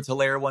Clyde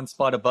Edwards-Helaire one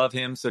spot above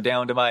him, so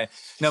down to my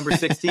number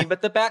 16.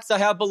 But the backs I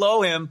have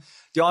below him,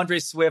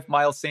 DeAndre Swift,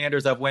 Miles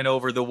Sanders, I've went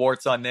over the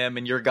warts on them.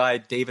 And your guy,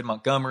 David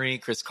Montgomery,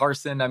 Chris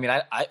Carson. I mean,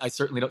 I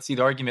certainly don't see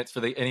the arguments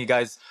for any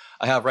guys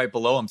I have right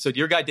below him. So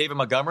your guy, David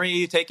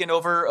Montgomery, taking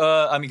over?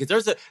 Because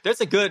there's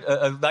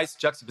a nice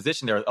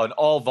juxtaposition there, an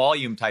all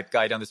volume type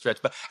guy down the stretch.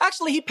 But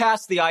actually, he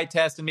passed the eye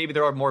test, and maybe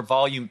there are more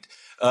volume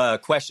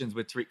questions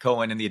with Tariq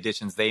Cohen and the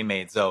additions they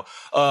made. So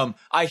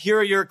I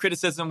hear your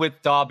criticism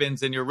with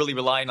Dobbins, and you're really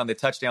relying on the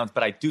touchdowns,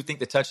 but I do think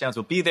the touchdowns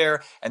will be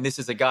there. And this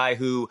is a guy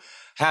who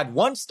had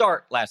one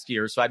start last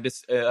year, so I'm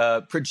just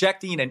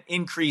projecting an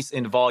increase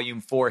in volume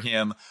for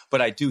him.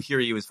 But I do hear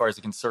you as far as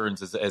the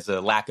concerns as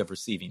a lack of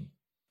receiving.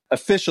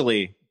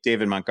 Officially,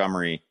 David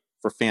Montgomery,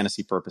 for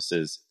fantasy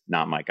purposes,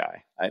 not my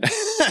guy. I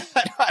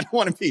don't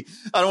want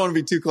to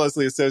be too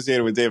closely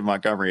associated with David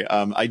Montgomery.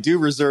 I do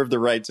reserve the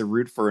right to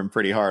root for him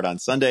pretty hard on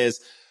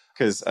Sundays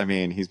because,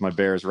 he's my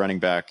Bears running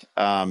back.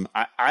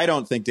 I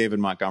don't think David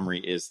Montgomery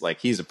is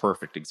he's a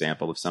perfect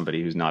example of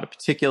somebody who's not a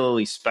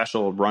particularly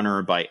special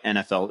runner by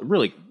NFL.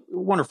 Really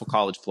wonderful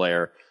college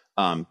player.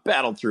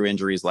 Battled through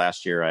injuries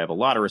last year. I have a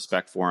lot of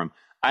respect for him.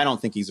 I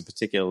don't think he's a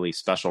particularly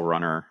special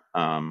runner.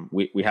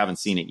 We haven't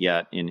seen it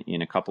yet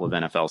in a couple of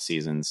NFL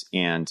seasons.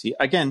 And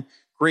again,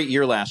 great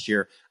year last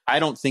year. I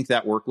don't think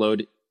that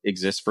workload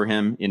exists for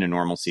him in a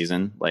normal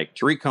season. Like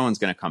Tariq Cohen's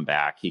going to come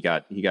back. He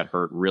got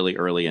hurt really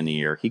early in the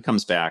year. He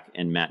comes back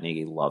and Matt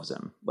Nagy loves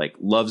him like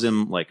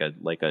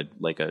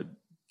a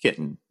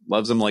kitten,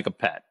 loves him like a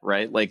pet,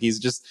 right? Like he's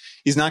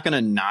not going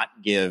to not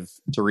give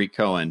Tariq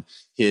Cohen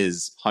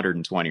his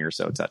 120 or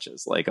so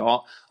touches. Like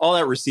all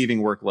that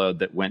receiving workload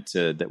that went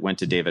to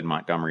David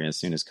Montgomery as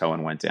soon as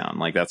Cohen went down,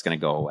 like that's going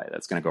to go away.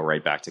 That's going to go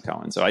right back to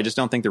Cohen. So I just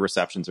don't think the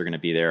receptions are going to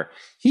be there.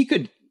 He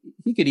could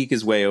he could eke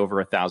his way over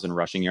 1,000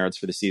 rushing yards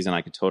for the season.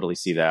 I could totally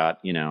see that.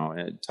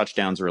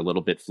 Touchdowns are a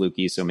little bit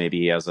fluky, so maybe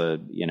he has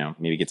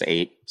maybe gets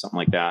 8, something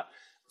like that.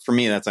 For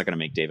me, that's not going to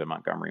make David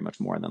Montgomery much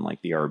more than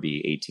like the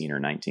RB 18 or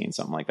 19,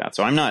 something like that.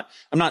 So I'm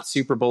not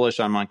super bullish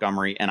on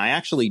Montgomery, and I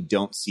actually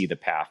don't see the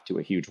path to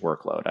a huge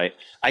workload.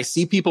 I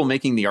see people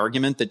making the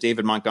argument that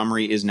David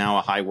Montgomery is now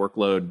a high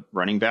workload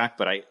running back,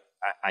 but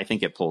I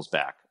think it pulls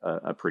back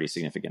a pretty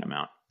significant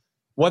amount.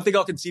 One thing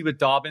I'll concede with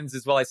Dobbins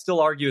is, well, I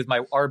still argue with my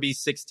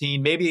RB16.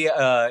 Maybe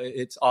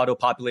it's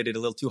auto-populated a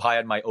little too high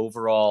on my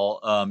overall,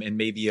 and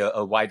maybe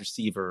a wide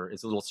receiver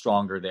is a little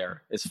stronger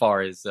there as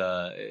far as,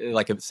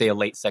 say, a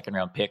late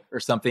second-round pick or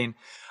something.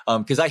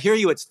 Because I hear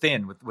you, it's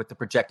thin with the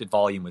projected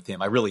volume with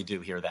him. I really do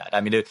hear that.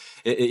 I mean,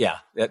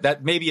 that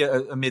maybe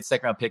a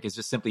mid-second-round pick is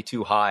just simply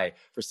too high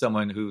for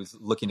someone who's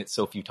looking at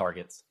so few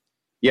targets.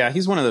 Yeah,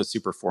 he's one of those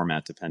super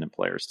format dependent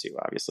players too.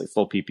 Obviously,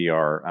 full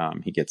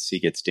PPR, he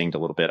gets dinged a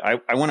little bit.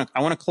 I want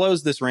to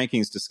close this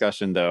rankings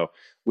discussion though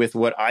with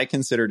what I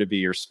consider to be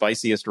your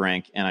spiciest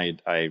rank,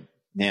 and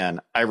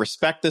I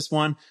respect this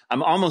one.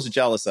 I'm almost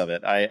jealous of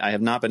it. I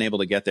have not been able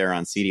to get there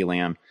on CeeDee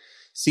Lamb.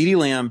 CeeDee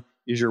Lamb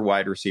is your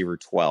wide receiver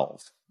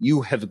 12.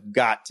 You have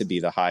got to be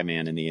the high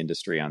man in the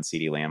industry on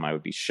CeeDee Lamb. I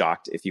would be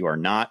shocked if you are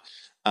not.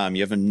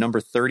 You have him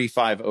number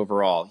 35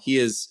 overall. He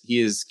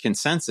is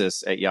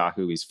consensus at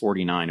Yahoo. He's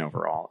 49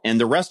 overall, and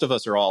the rest of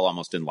us are all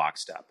almost in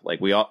lockstep. Like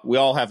we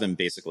all have him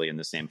basically in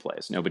the same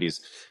place.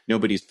 Nobody's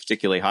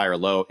particularly high or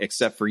low,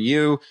 except for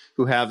you,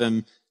 who have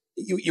him.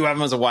 You have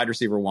him as a wide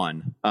receiver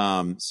 1.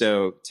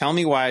 So tell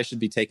me why I should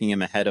be taking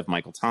him ahead of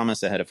Michael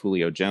Thomas, ahead of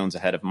Julio Jones,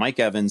 ahead of Mike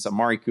Evans,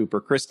 Amari Cooper,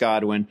 Chris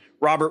Godwin,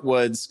 Robert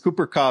Woods,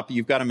 Cooper Kupp.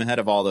 You've got him ahead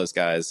of all those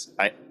guys.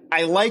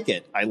 I like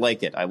it. I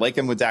like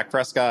him with Dak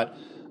Prescott.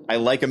 I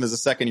like him as a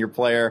second-year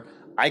player.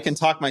 I can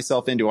talk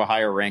myself into a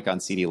higher rank on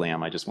CeeDee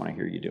Lamb. I just want to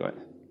hear you do it.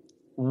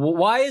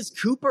 Why is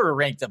Cooper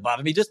ranked above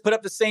him? He just put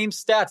up the same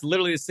stats,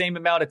 literally the same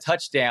amount of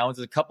touchdowns,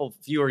 a couple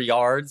fewer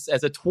yards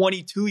as a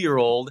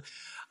 22-year-old.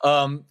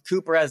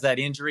 Cooper has that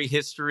injury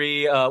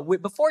history.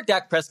 Before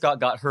Dak Prescott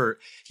got hurt,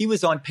 he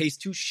was on pace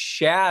to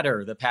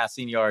shatter the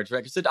passing yards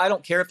record. So I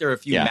don't care if there are a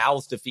few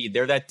mouths to feed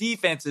there. That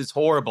defense is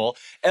horrible.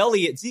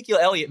 Ezekiel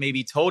Elliott may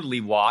be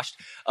totally washed.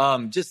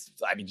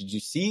 Did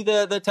you see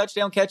the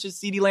touchdown catches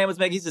CeeDee Lamb was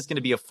making? He's just going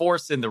to be a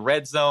force in the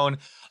red zone.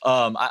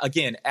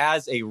 Again,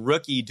 as a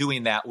rookie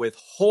doing that with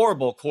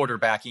horrible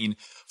quarterbacking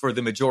for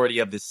the majority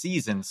of the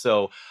season.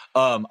 So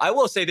I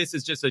will say this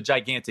is just a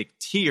gigantic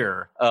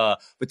tier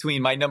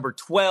between my number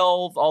 12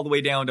 all the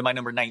way down to my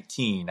number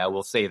 19. I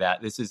will say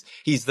that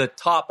he's the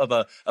top of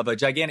a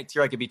gigantic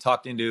tier I could be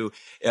talked into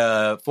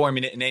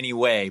forming it in any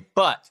way.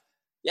 But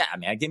yeah,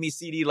 man, give me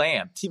CeeDee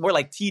Lamb, more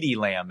like TD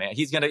Lamb, man.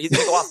 He's gonna go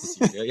off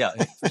this year. Yeah,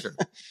 for sure.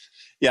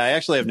 Yeah, I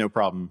actually have no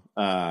problem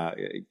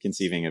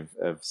conceiving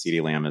of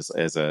CeeDee Lamb as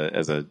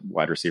a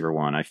wide receiver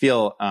 1. I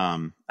feel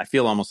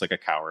almost like a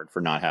coward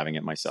for not having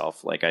it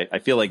myself. Like I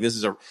feel like this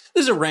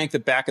is a rank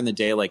that back in the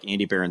day, like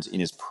Andy Barron's in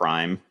his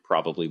prime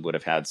probably would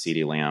have had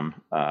CeeDee Lamb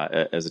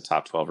as a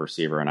top 12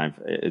 receiver, and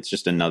it's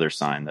just another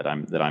sign that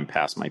I'm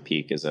past my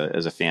peak as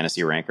a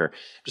fantasy ranker.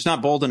 Just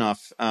not bold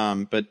enough.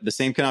 But the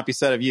same cannot be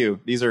said of you.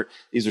 These are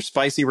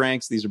spicy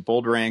ranks. These are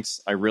bold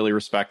ranks. I really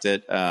respect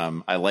it.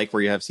 I like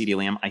where you have CeeDee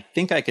Lamb. I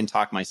think I can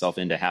talk myself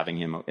into having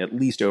him at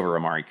least over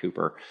Amari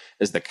Cooper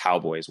as the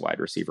Cowboys wide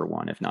receiver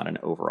 1, if not an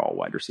overall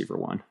wide receiver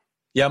 1.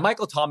 Yeah,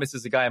 Michael Thomas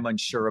is a guy I'm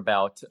unsure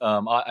about.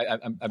 I'm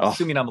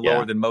assuming I'm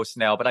lower than most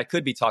now, but I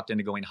could be talked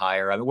into going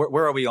higher. I mean,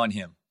 where are we on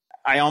him?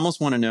 I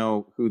almost want to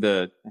know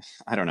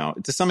I don't know.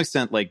 To some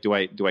extent, like, do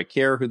I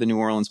care who the New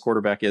Orleans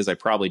quarterback is? I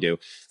probably do.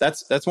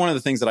 That's one of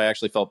the things that I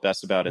actually felt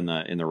best about in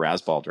the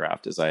Razzball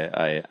draft is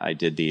I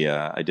did the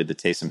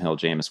Taysom Hill,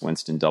 Jameis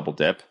Winston double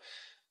dip.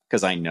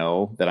 Because I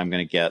know that I'm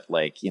going to get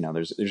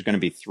there's going to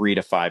be 3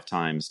 to 5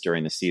 times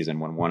during the season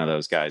when one of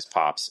those guys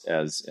pops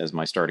as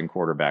my starting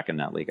quarterback in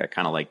that league. I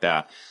kind of like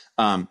that.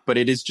 But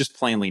it is just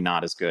plainly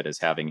not as good as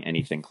having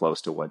anything close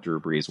to what Drew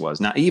Brees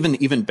was. Now,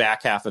 even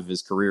back half of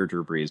his career,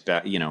 Drew Brees,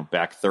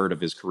 back third of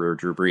his career,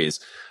 Drew Brees,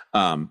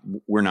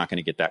 we're not going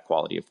to get that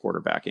quality of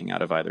quarterbacking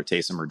out of either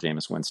Taysom or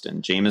Jameis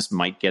Winston. Jameis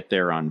might get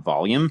there on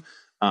volume.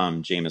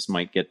 Jameis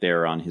might get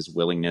there on his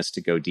willingness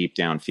to go deep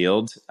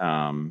downfield.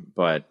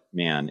 But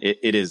man,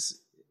 it is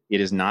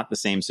not the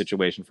same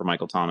situation for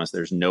Michael Thomas.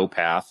 There's no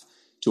path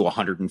to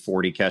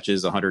 140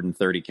 catches,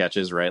 130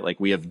 catches, right?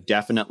 Like we have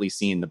definitely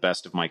seen the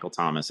best of Michael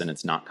Thomas and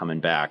it's not coming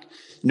back.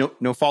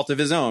 No fault of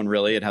his own,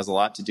 really. It has a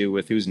lot to do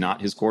with who's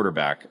not his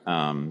quarterback.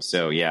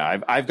 So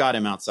yeah, I've got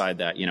him outside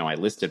that. I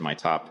listed my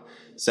top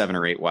 7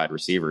 or 8 wide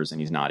receivers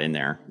and he's not in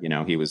there.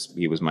 He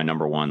was my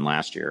number 1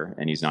 last year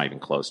and he's not even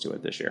close to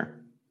it this year.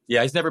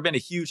 Yeah, he's never been a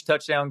huge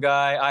touchdown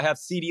guy. I have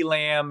CeeDee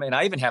Lamb, and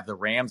I even have the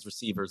Rams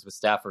receivers with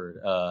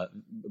Stafford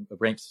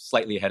ranked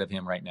slightly ahead of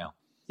him right now.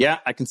 Yeah,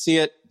 I can see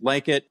it,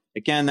 like it.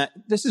 Again,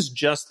 this is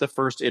just the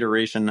first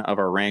iteration of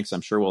our ranks.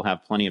 I'm sure we'll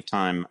have plenty of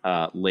time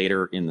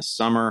later in the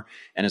summer.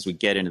 And as we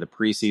get into the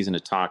preseason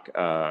to talk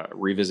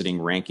revisiting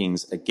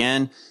rankings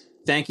again,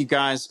 Thank you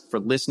guys for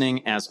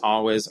listening. As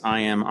always, I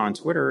am on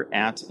Twitter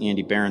at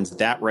Andy Behrens.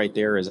 That right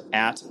there is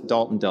at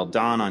Dalton Del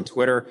Don on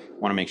Twitter.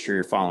 Want to make sure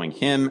you're following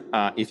him.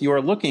 If you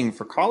are looking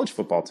for college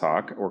football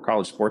talk or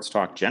college sports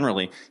talk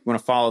generally, you want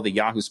to follow the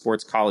Yahoo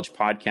Sports College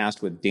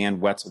podcast with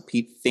Dan Wetzel,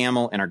 Pete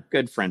Thamel, and our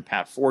good friend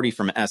Pat Forty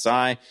from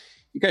SI.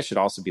 You guys should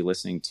also be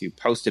listening to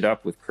Posted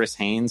Up with Chris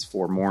Haynes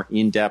for more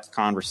in-depth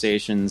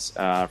conversations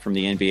from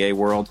the NBA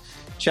world.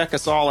 Check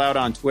us all out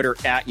on Twitter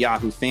at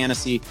Yahoo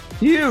Fantasy.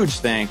 Huge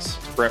thanks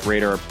to Brett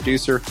Rader, our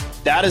producer.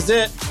 That is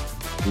it.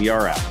 We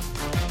are out.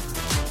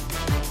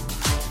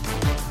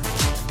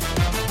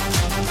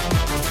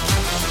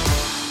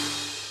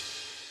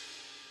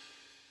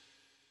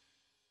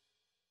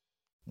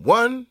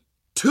 One,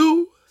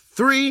 two,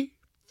 three,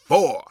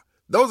 four.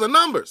 Those are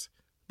numbers.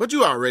 But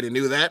you already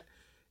knew that.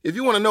 If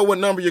you want to know what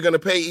number you're going to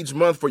pay each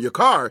month for your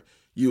car,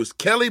 use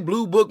Kelley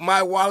Blue Book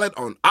My Wallet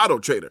on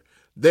AutoTrader.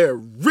 They're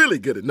really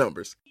good at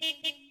numbers.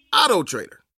 AutoTrader.